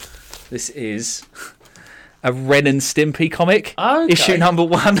 £15. This is a Ren and Stimpy comic. Okay. Issue number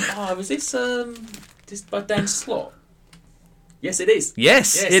 1. Oh, was this by Dan Slott? Yes, it is.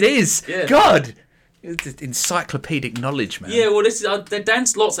 Yes, it is. Yeah. God. It's encyclopedic knowledge, man. Yeah, well, this is Dan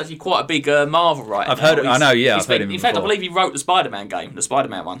Slott's actually quite a big Marvel writer. I've heard it. I know. Yeah, I've heard him. In fact, I believe he wrote the Spider-Man game, the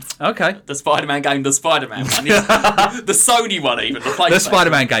Spider-Man one. Okay. The Spider-Man game, the Spider-Man one. The Sony one, even the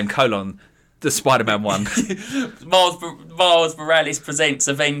Spider-Man game : the Spider-Man one. Miles Morales presents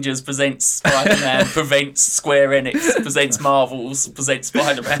Avengers, presents Spider-Man, prevents Square Enix, presents Marvels, presents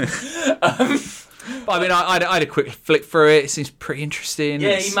Spider-Man. But I mean, I had a quick flick through it. It seems pretty interesting.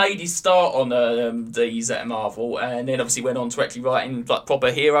 Yeah, he made his start on these at Marvel, and then obviously went on to actually writing like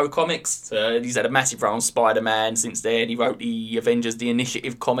proper hero comics. He's had a massive run on Spider-Man since then. He wrote the Avengers: The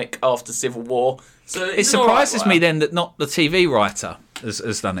Initiative comic after Civil War. So it surprises me then that not the TV writer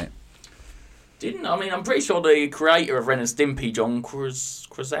has done it. I'm pretty sure the creator of Ren and Stimpy, John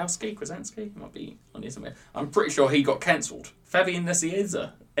Krasinski, might be on here somewhere. I'm pretty sure he got cancelled. Fabian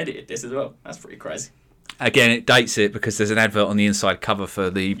Nicieza edited this as well. That's pretty crazy. Again, it dates it because there's an advert on the inside cover for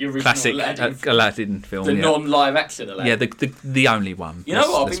the classic Aladdin film. The non-live action Aladdin. Yeah, the only one. You know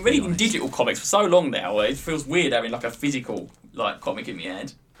what? I've been reading digital comics for so long now. It feels weird having like a physical like comic in my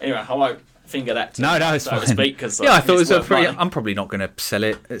hand. Anyway, I won't finger that. No, it's fine. Speak, I thought it was a pretty. I'm probably not going to sell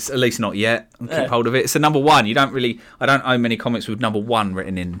it. It's at least not yet. I'll keep hold of it. It's a number 1. I don't own many comics with number 1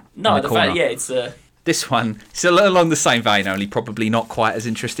 written in. No, in the corner. It's This one, it's along the same vein, only probably not quite as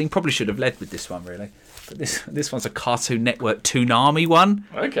interesting. Probably should have led with this one, really. But this one's a Cartoon Network Toonami one.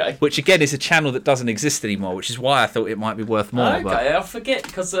 Okay. Which, again, is a channel that doesn't exist anymore, which is why I thought it might be worth more. Okay, but I forget,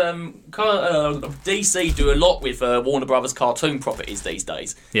 because DC do a lot with Warner Brothers cartoon properties these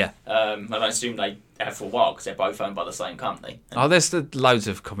days. Yeah. And I assume they have for a while, because they're both owned by the same company. There's loads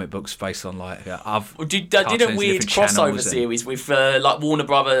of comic books based on, like, did a weird crossover series with, like, Warner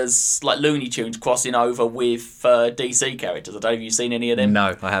Brothers, like, Looney Tunes crossing over with DC characters. I don't know if you've seen any of them.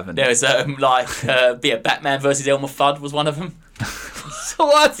 No, I haven't. There's, Batman versus Elmer Fudd was one of them.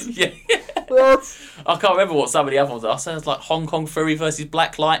 What? Yeah. What? I can't remember what some of the other ones are. Sounds like Hong Kong Fury versus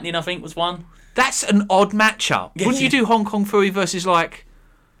Black Lightning, I think was one. That's an odd matchup. Yeah. Wouldn't you do Hong Kong Fury versus, like,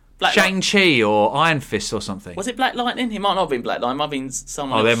 Shang-Chi or Iron Fist or something? Was it Black Lightning? It might not have been Black Lightning. It might have been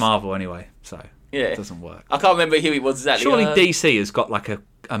someone else. They're Marvel anyway, so yeah, it doesn't work. I can't remember who it was exactly. Surely DC has got, like,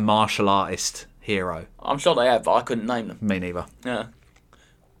 a martial artist hero. I'm sure they have, but I couldn't name them. Me neither. Yeah.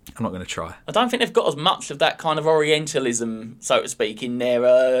 I'm not going to try. I don't think they've got as much of that kind of Orientalism, so to speak, in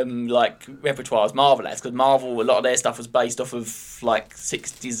their repertoire as Marvel has. Because Marvel, a lot of their stuff was based off of like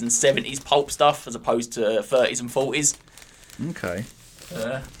 60s and 70s pulp stuff, as opposed to 30s and 40s. Okay.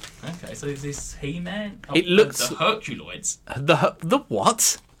 Okay, so is this He-Man? It looks the Herculoids. The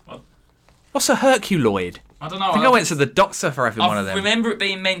what? What's a Herculoid? I don't know. I think I went to the doctor for having one of them. I remember it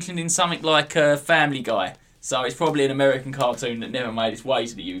being mentioned in something like Family Guy. So it's probably an American cartoon that never made its way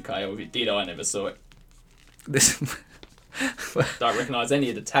to the UK, or if it did, I never saw it. Don't recognise any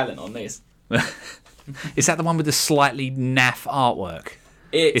of the talent on this. Is that the one with the slightly naff artwork?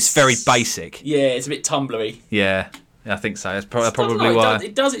 It's very basic. Yeah, it's a bit tumblery. Yeah, I think so. That's probably why.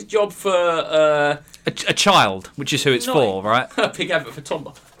 It does its job for... a child, which is who it's for, right? A big advert for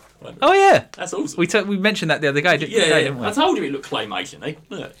Tomba. Oh yeah, that's awesome. We mentioned that the other day, didn't we? I told you it looked claymation-y.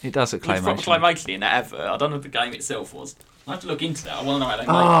 Look. It does look claymation. It's claymation in that advert. I don't know if the game itself was. I have to look into that. I want to know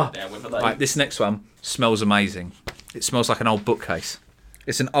how they made it there. Right, this next one smells amazing. It smells like an old bookcase.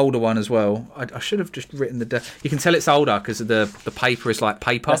 It's an older one as well. I should have just written you can tell it's older because the paper is like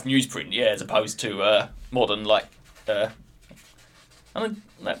paper. That's newsprint, yeah, as opposed to modern like. That's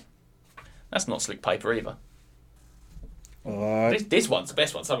not slick paper either. This one's the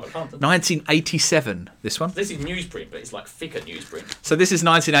best one. 1987. This one. This is newsprint, but it's like thicker newsprint. So this is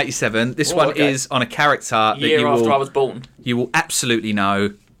 1987. This one is on a character year after I was born. You will absolutely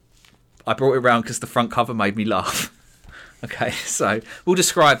know. I brought it around because the front cover made me laugh. Okay, so we'll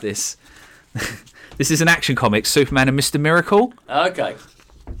describe this. This is an Action Comics, Superman and Mr. Miracle. Okay.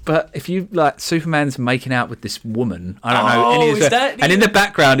 But if you like, Superman's making out with this woman. I don't know. Oh, is that the- And in the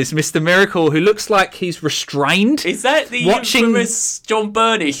background is Mr. Miracle, who looks like he's restrained. Is that the Watching- infamous John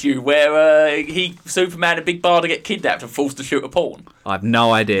Byrne issue where Superman and Big Barda get kidnapped and forced to shoot a porn? I have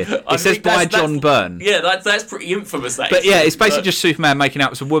no idea. It I says think by that's- John Byrne. Yeah, that's pretty infamous. That But issue. yeah, it's basically just Superman making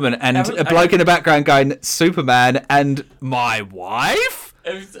out with a woman and Haven't- a bloke in the background going, Superman and my wife?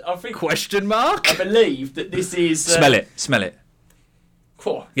 I think Question mark? I believe that this is Smell it. Smell it.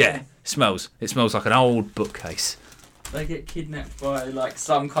 Cool. Yeah, smells. It smells like an old bookcase. They get kidnapped by like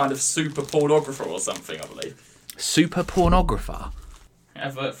some kind of super pornographer or something, I believe. Super pornographer.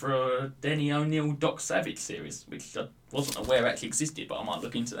 Advert for a Denny O'Neill Doc Savage series, which I wasn't aware actually existed, but I might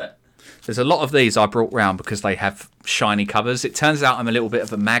look into that. There's a lot of these I brought round because they have shiny covers. It turns out I'm a little bit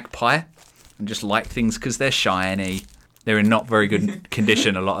of a magpie and just like things because they're shiny. They're in not very good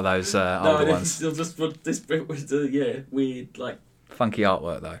condition, a lot of those older ones. No, just this bit was weird, like. Funky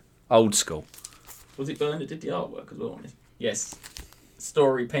artwork though. Old school. Was it Byrne that did the artwork as well? Yes.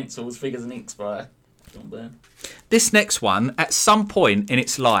 Story, pencils, figures and inks by John Byrne. This next one, at some point in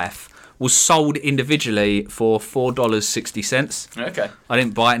its life, was sold individually for $4.60. Okay. I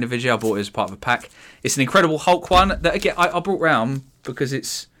didn't buy it individually, I bought it as part of a pack. It's an Incredible Hulk one that again I brought round because it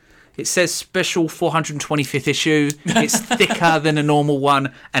says special 425th issue. It's thicker than a normal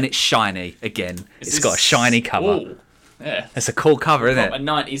one and it's shiny again. It's got a shiny cover. Ooh, yeah. It's a cool cover, isn't A it?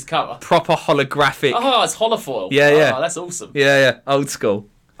 90s cover. Proper holographic. Oh, it's holofoil. Yeah. Oh, that's awesome. Yeah, old school.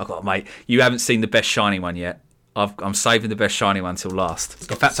 I've got, mate, you haven't seen the best shiny one yet. I'm saving the best shiny one till last.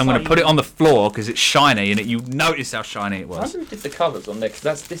 In fact, I'm going to put it on the floor because it's shiny and you notice how shiny it I was. wonder if the cover's on there,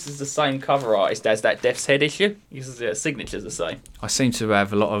 because this is the same cover artist as that Death's Head issue. His signature's the same. I seem to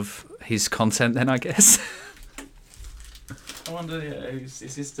have a lot of his content then, I guess. I wonder, is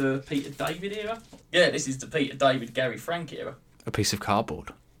this the Peter David era? Yeah, this is the Peter David, Gary Frank era. A piece of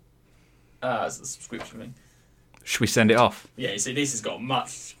cardboard. It's a subscription thing. Should we send it off? Yeah, see, this has got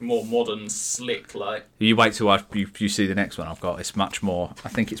much more modern, slick, like... You wait till you see the next one I've got. It's much more. I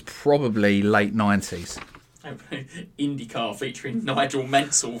think it's probably late 90s. IndyCar featuring Nigel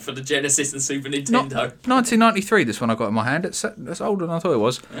Mansell for the Genesis and Super Nintendo. Not 1993, this one I got in my hand. That's older than I thought it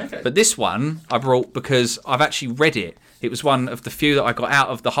was. Okay. But this one I brought because I've actually read it. It was one of the few that I got out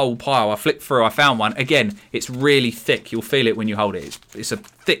of the whole pile. I flipped through, I found one. Again, it's really thick. You'll feel it when you hold it. It's a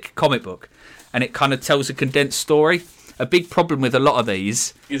thick comic book. And it kind of tells a condensed story. A big problem with a lot of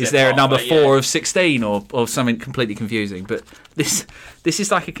these is they're a number 4 of 16 or something completely confusing. But this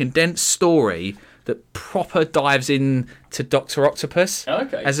is like a condensed story that proper dives into Dr. Octopus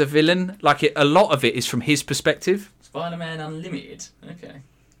as a villain. Like a lot of it is from his perspective. Spider-Man Unlimited. Okay.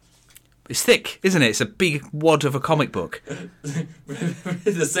 It's thick, isn't it? It's a big wad of a comic book.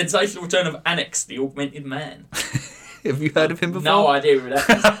 The sensational return of Annex, the Augmented Man. Have you heard of him before? No idea who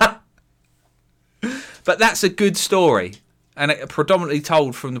that is. But that's a good story, and it predominantly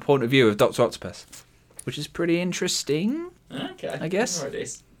told from the point of view of Dr. Octopus, which is pretty interesting. Okay. I guess. Right,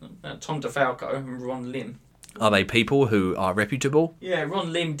 this. Tom DeFalco and Ron Lim. Are they people who are reputable? Yeah,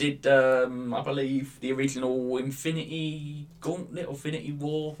 Ron Lim did, I believe, the original Infinity Gauntlet, Infinity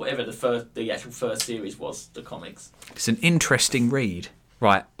War, whatever the actual first series was, the comics. It's an interesting read.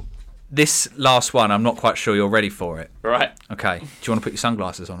 Right. This last one, I'm not quite sure you're ready for it. Right. Okay. Do you want to put your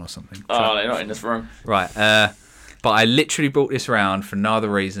sunglasses on or something? Oh, they're not in this room. Right. But I literally brought this round for no other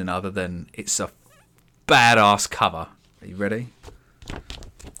reason other than it's a badass cover. Are you ready?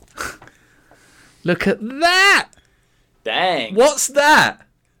 Look at that! Dang. What's that?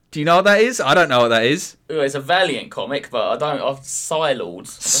 Do you know what that is? I don't know what that is. Ooh, it's a Valiant comic, but Psylords.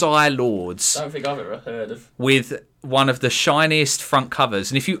 Psylords. I don't think I've ever heard of. With one of the shiniest front covers.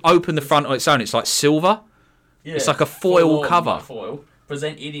 And if you open the front on its own, it's like silver. Yeah, it's like a foil cover. Foil,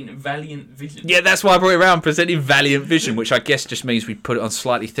 presented in Valiant Vision. Yeah, that's why I brought it around, presenting Valiant Vision, which I guess just means we put it on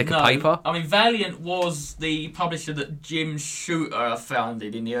slightly thicker paper. I mean, Valiant was the publisher that Jim Shooter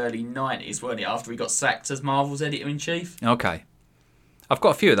founded in the early 90s, weren't it, after he got sacked as Marvel's editor-in-chief? Okay. I've got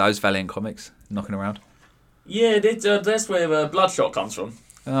a few of those Valiant comics knocking around. Yeah, that's where Bloodshot comes from.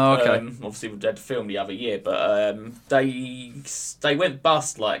 Oh, okay. Obviously, we had the film the other year, but they went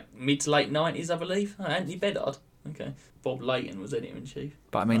bust like mid to late 90s, I believe. Anthony Bedard. Okay. Bob Layton was editor-in-chief.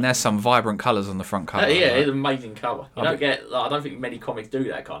 But I mean, there's some vibrant colours on the front cover. Yeah, right? it's an amazing cover. I don't think many comics do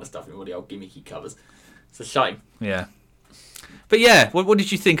that kind of stuff in all the old gimmicky covers. It's a shame. Yeah. But yeah, what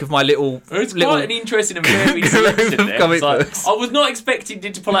did you think of my little... It's quite an interesting and varied selection there. Comic books. I was not expecting you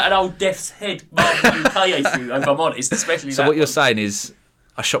to pull out an old Death's Head Marvel UK issue, if I'm honest, especially So that what you're one. saying is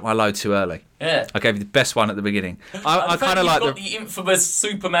I shot my load too early. Yeah. I gave you the best one at the beginning. I kind of like the infamous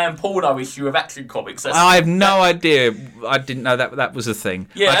Superman porno issue of Action Comics. I have no idea. I didn't know that was a thing.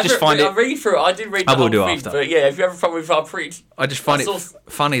 Yeah, I just find it. I read through it. I did read the I will whole do thing, after. but yeah, if you ever find with I'm pretty. I just find it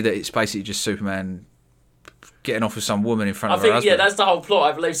funny that it's basically just Superman getting off with some woman in front I of her think husband. that's the whole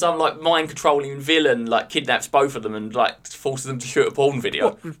plot. I believe some like mind controlling villain like kidnaps both of them and like forces them to shoot a porn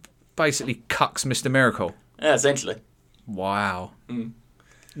video. What, basically cucks Mr. Miracle. Yeah, essentially. Wow.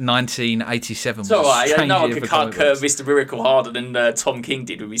 1987 So was a strange no one year could for comic cuck books. Mr. Miracle harder than Tom King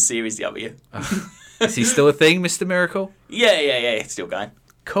did with his series the other year. Is he still a thing, Mr. Miracle? Yeah, it's still going.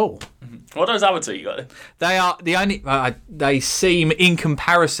 Cool. What are those other two you got there? They are the only. They seem, in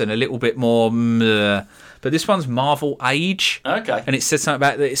comparison, a little bit more. Meh. But this one's Marvel Age, Okay. and it says something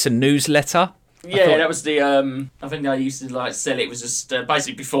about that it's a newsletter. Yeah, that was the. I think they used to like sell it. It was just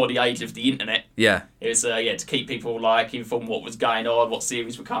basically before the age of the internet. Yeah. It was to keep people like informed what was going on, what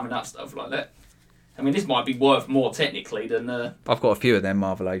series were coming up, stuff like that. I mean, this might be worth more technically than. I've got a few of them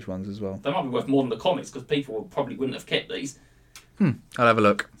Marvel Age ones as well. They might be worth more than the comics because people probably wouldn't have kept these. I'll have a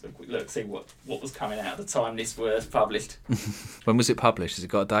look. So a quick look, see what was coming out at the time this was published. When was it published? Has it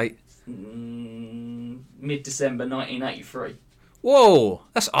got a date? Mid-December 1983. Whoa,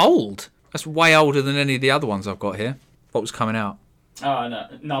 that's old. That's way older than any of the other ones I've got here. What was coming out? Oh, no,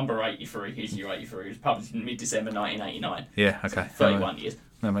 number 83. Here's your 83. It was published in mid-December 1989. Yeah, okay. 31 years.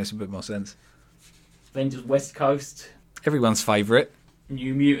 That makes a bit more sense. Avengers West Coast. Everyone's favourite.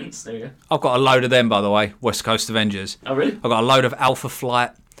 New Mutants. There you go. I've got a load of them, by the way. West Coast Avengers. Oh, really? I've got a load of Alpha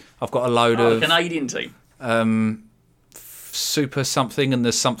Flight. I've got a load The of Canadian team. Super something and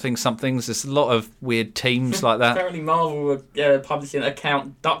there's somethings. There's a lot of weird teams like that. Apparently Marvel were publishing a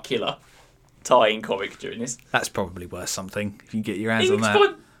Count Duckula tie-in comic during this. That's probably worth something if you can get your hands on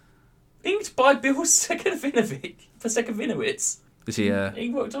that. Inked by Bill Sekovinowicz. Is he? He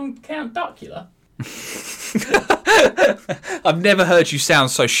worked on Count Duckula. I've never heard you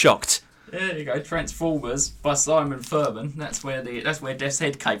sound so shocked. There you go. Transformers by Simon Furman. That's where Death's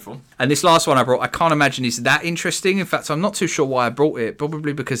Head came from. And this last one I brought, I can't imagine is that interesting. In fact, I'm not too sure why I brought it.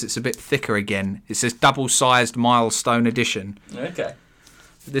 Probably because it's a bit thicker again. It says double-sized Milestone edition. Okay.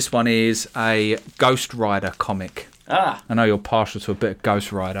 This one is a Ghost Rider comic. Ah. I know you're partial to a bit of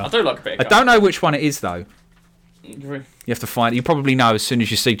Ghost Rider. I do like a bit of I don't know which one it is, though. You You have to find it. You probably know as soon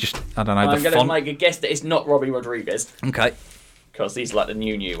as you see the I'm going to font. make a guess that it's not Robbie Rodriguez. Okay. Because he's like the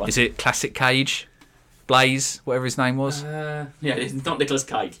new one. Is it Classic Cage? Blaze? Whatever his name was? Yeah, it's not Nicolas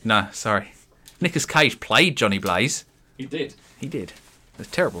Cage. No, sorry. Nicolas Cage played Johnny Blaze. He did. He did. It's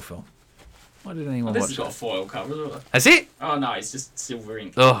a terrible film. Why did anyone This watch has got a it? foil cover, hasn't it? Has it? Oh no, it's just silver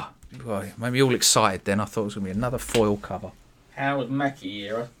ink. Oh, boy, made me all excited then. I thought it was going to be another foil cover. Howard Mackie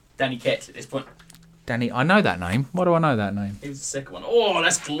era. Danny Ketch at this point. Danny, I know that name. Why do I know that name? He was the second one. Oh,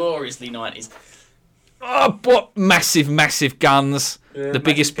 that's gloriously 90s. Oh, what massive guns. Yeah, the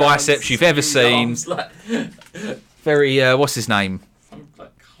biggest massive biceps guns, you've ever huge seen. arms, like, Very, what's his name? some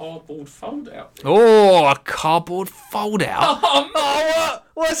like cardboard fold out. Oh, a cardboard fold out. Oh, man, Oh,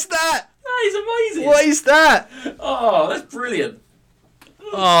 what's that? that is amazing. What is that? Oh, that's brilliant.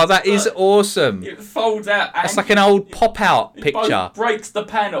 Oh, that is awesome. It folds out. That's like an old pop-out it picture. both breaks the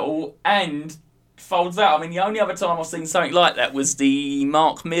panel and folds out. I mean, the only other time I've seen something like that was the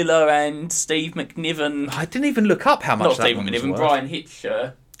Mark Miller and Steve McNiven. I didn't even look up how much Not that Steve one was McNiven, worth. Brian Hitch.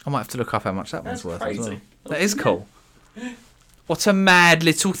 I might have to look up how much that one's That's worth crazy. as well. That is cool. What a mad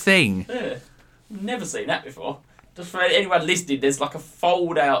little thing. Yeah, never seen that before. Just for anyone listening, there's like a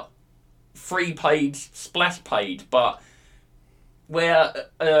fold-out 3-page splash page, but where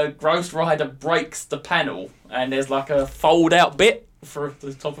Ghost Rider breaks the panel and there's like a fold-out bit for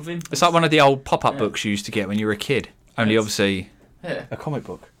the top of him. It's like one of the old pop-up books you used to get when you were a kid. Only Yes. obviously Yeah, a comic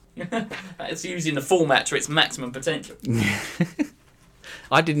book. it's using the format to its maximum potential.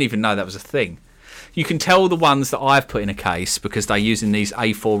 I didn't even know that was a thing. You can tell the ones that I've put in a case because they're using these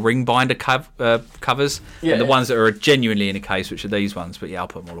A4 ring binder covers, Yeah, and the yeah. ones that are genuinely in a case, which are these ones. But yeah, I'll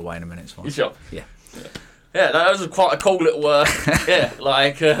put them all away in a minute. It's fine. You sure? Yeah. Yeah, that was quite a cool little,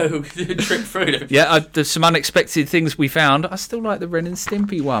 trip through them. Yeah, there's some unexpected things we found. I still like the Ren and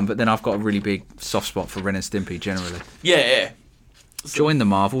Stimpy one, but then I've got a really big soft spot for Ren and Stimpy generally. Yeah. Join the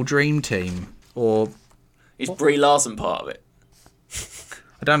Marvel Dream Team. Or, Is Brie Larson part of it?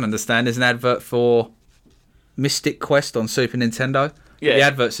 I don't understand, there's an advert for Mystic Quest on Super Nintendo. Yeah. The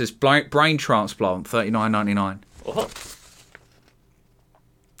advert says brain transplant, $39.99. What?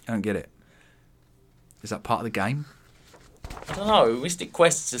 I don't get it. Is that part of the game? I don't know. Mystic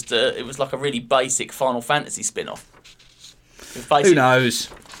Quest just it was like a really basic Final Fantasy spin-off. It was Who knows?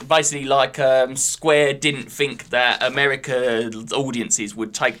 basically like Square didn't think that America's audiences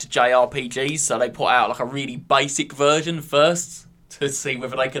would take to JRPGs, so they put out like a really basic version first to see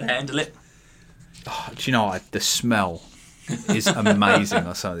whether they could handle it. Oh, do you know what? The smell is amazing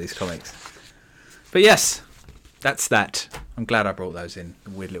on some of these comics. But yes, that's that. I'm glad I brought those in. A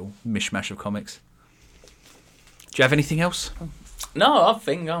weird little mishmash of comics. Do you have anything else? No, I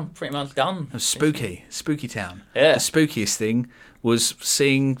think I'm pretty much done. It was spooky. Spooky Town. Yeah. The spookiest thing was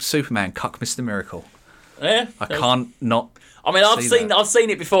seeing Superman cuck Mr. Miracle. Yeah. I can't not. I mean, see that. I've seen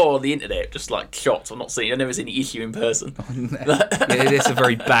it before on the internet, just like shots. I've never seen the issue in person. Yeah, it's a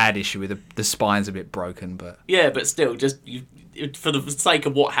very bad issue with the spine's a bit broken, but Yeah, but still, just for the sake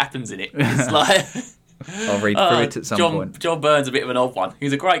of what happens in it, it's like. I'll read through it at some point. John Byrne's a bit of an odd one.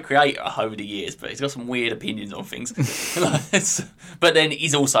 He's a great creator over the years, but he's got some weird opinions on things. But then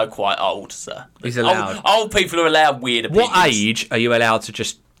he's also quite old, so He's allowed. Old people are allowed weird opinions. What age are you allowed to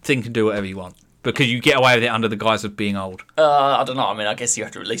just think and do whatever you want? Because you get away with it under the guise of being old. I don't know. I mean, I guess you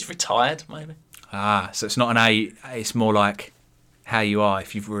have to at least retired, maybe. So it's not an age. It's more like how you are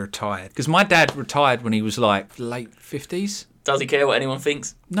if you've retired. Because my dad retired when he was like late 50s. Does he care what anyone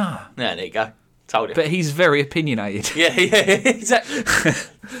thinks? No. Yeah, there you go. Told you. But he's very opinionated. Yeah, exactly.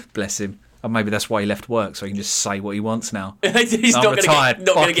 Bless him. Or maybe that's why he left work, so he can just say what he wants now. He's I'm not retired. going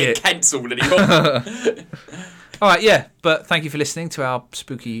to Fuck get it. cancelled anymore. All right, yeah. But thank you for listening to our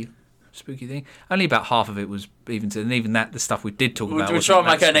spooky thing. Only about half of it was and even that, the stuff we did talk about. We'll wasn't try and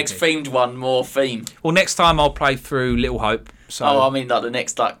that make our next spooky. themed one more themed. Well, next time I'll play through Little Hope. So. Oh, I mean, like the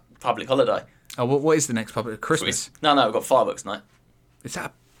next public holiday. Oh, what is the next public Christmas? No, we've got fireworks night. Is that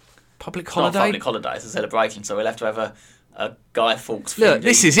a public It's holiday? not a public holiday, it's a celebration, so we'll have to have a Guy Fawkes. Look,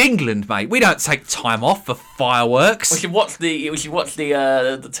 this is England, mate. We don't take time off for fireworks. We should watch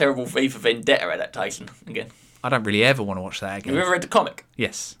the terrible V for Vendetta adaptation again. I don't really ever want to watch that Have again. you ever read the comic?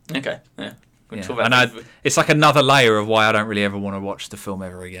 Yes. Okay, yeah. We'll Yeah. talk And about V for- it's like another layer of why I don't really ever want to watch the film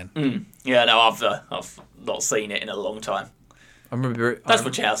ever again. Yeah, no, I've not seen it in a long time. I remember it. That's I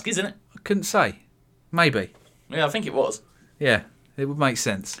Wachowski, isn't it? couldn't say. Maybe. Yeah, I think it was. Yeah, it would make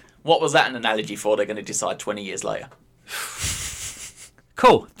sense. What was that an analogy for? They're going to decide 20 years later.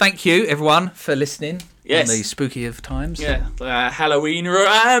 Cool. Thank you, everyone, for listening. Yes. In the spooky of times. Yeah, Halloween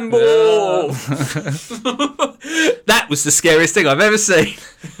Ramble. That was the scariest thing I've ever seen.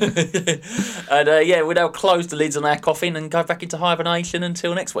 And we'll now close the lids on our coffin and go back into hibernation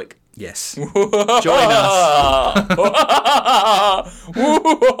until next week. Yes. Join us.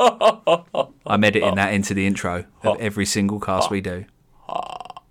 I'm editing that into the intro of every single cast we do.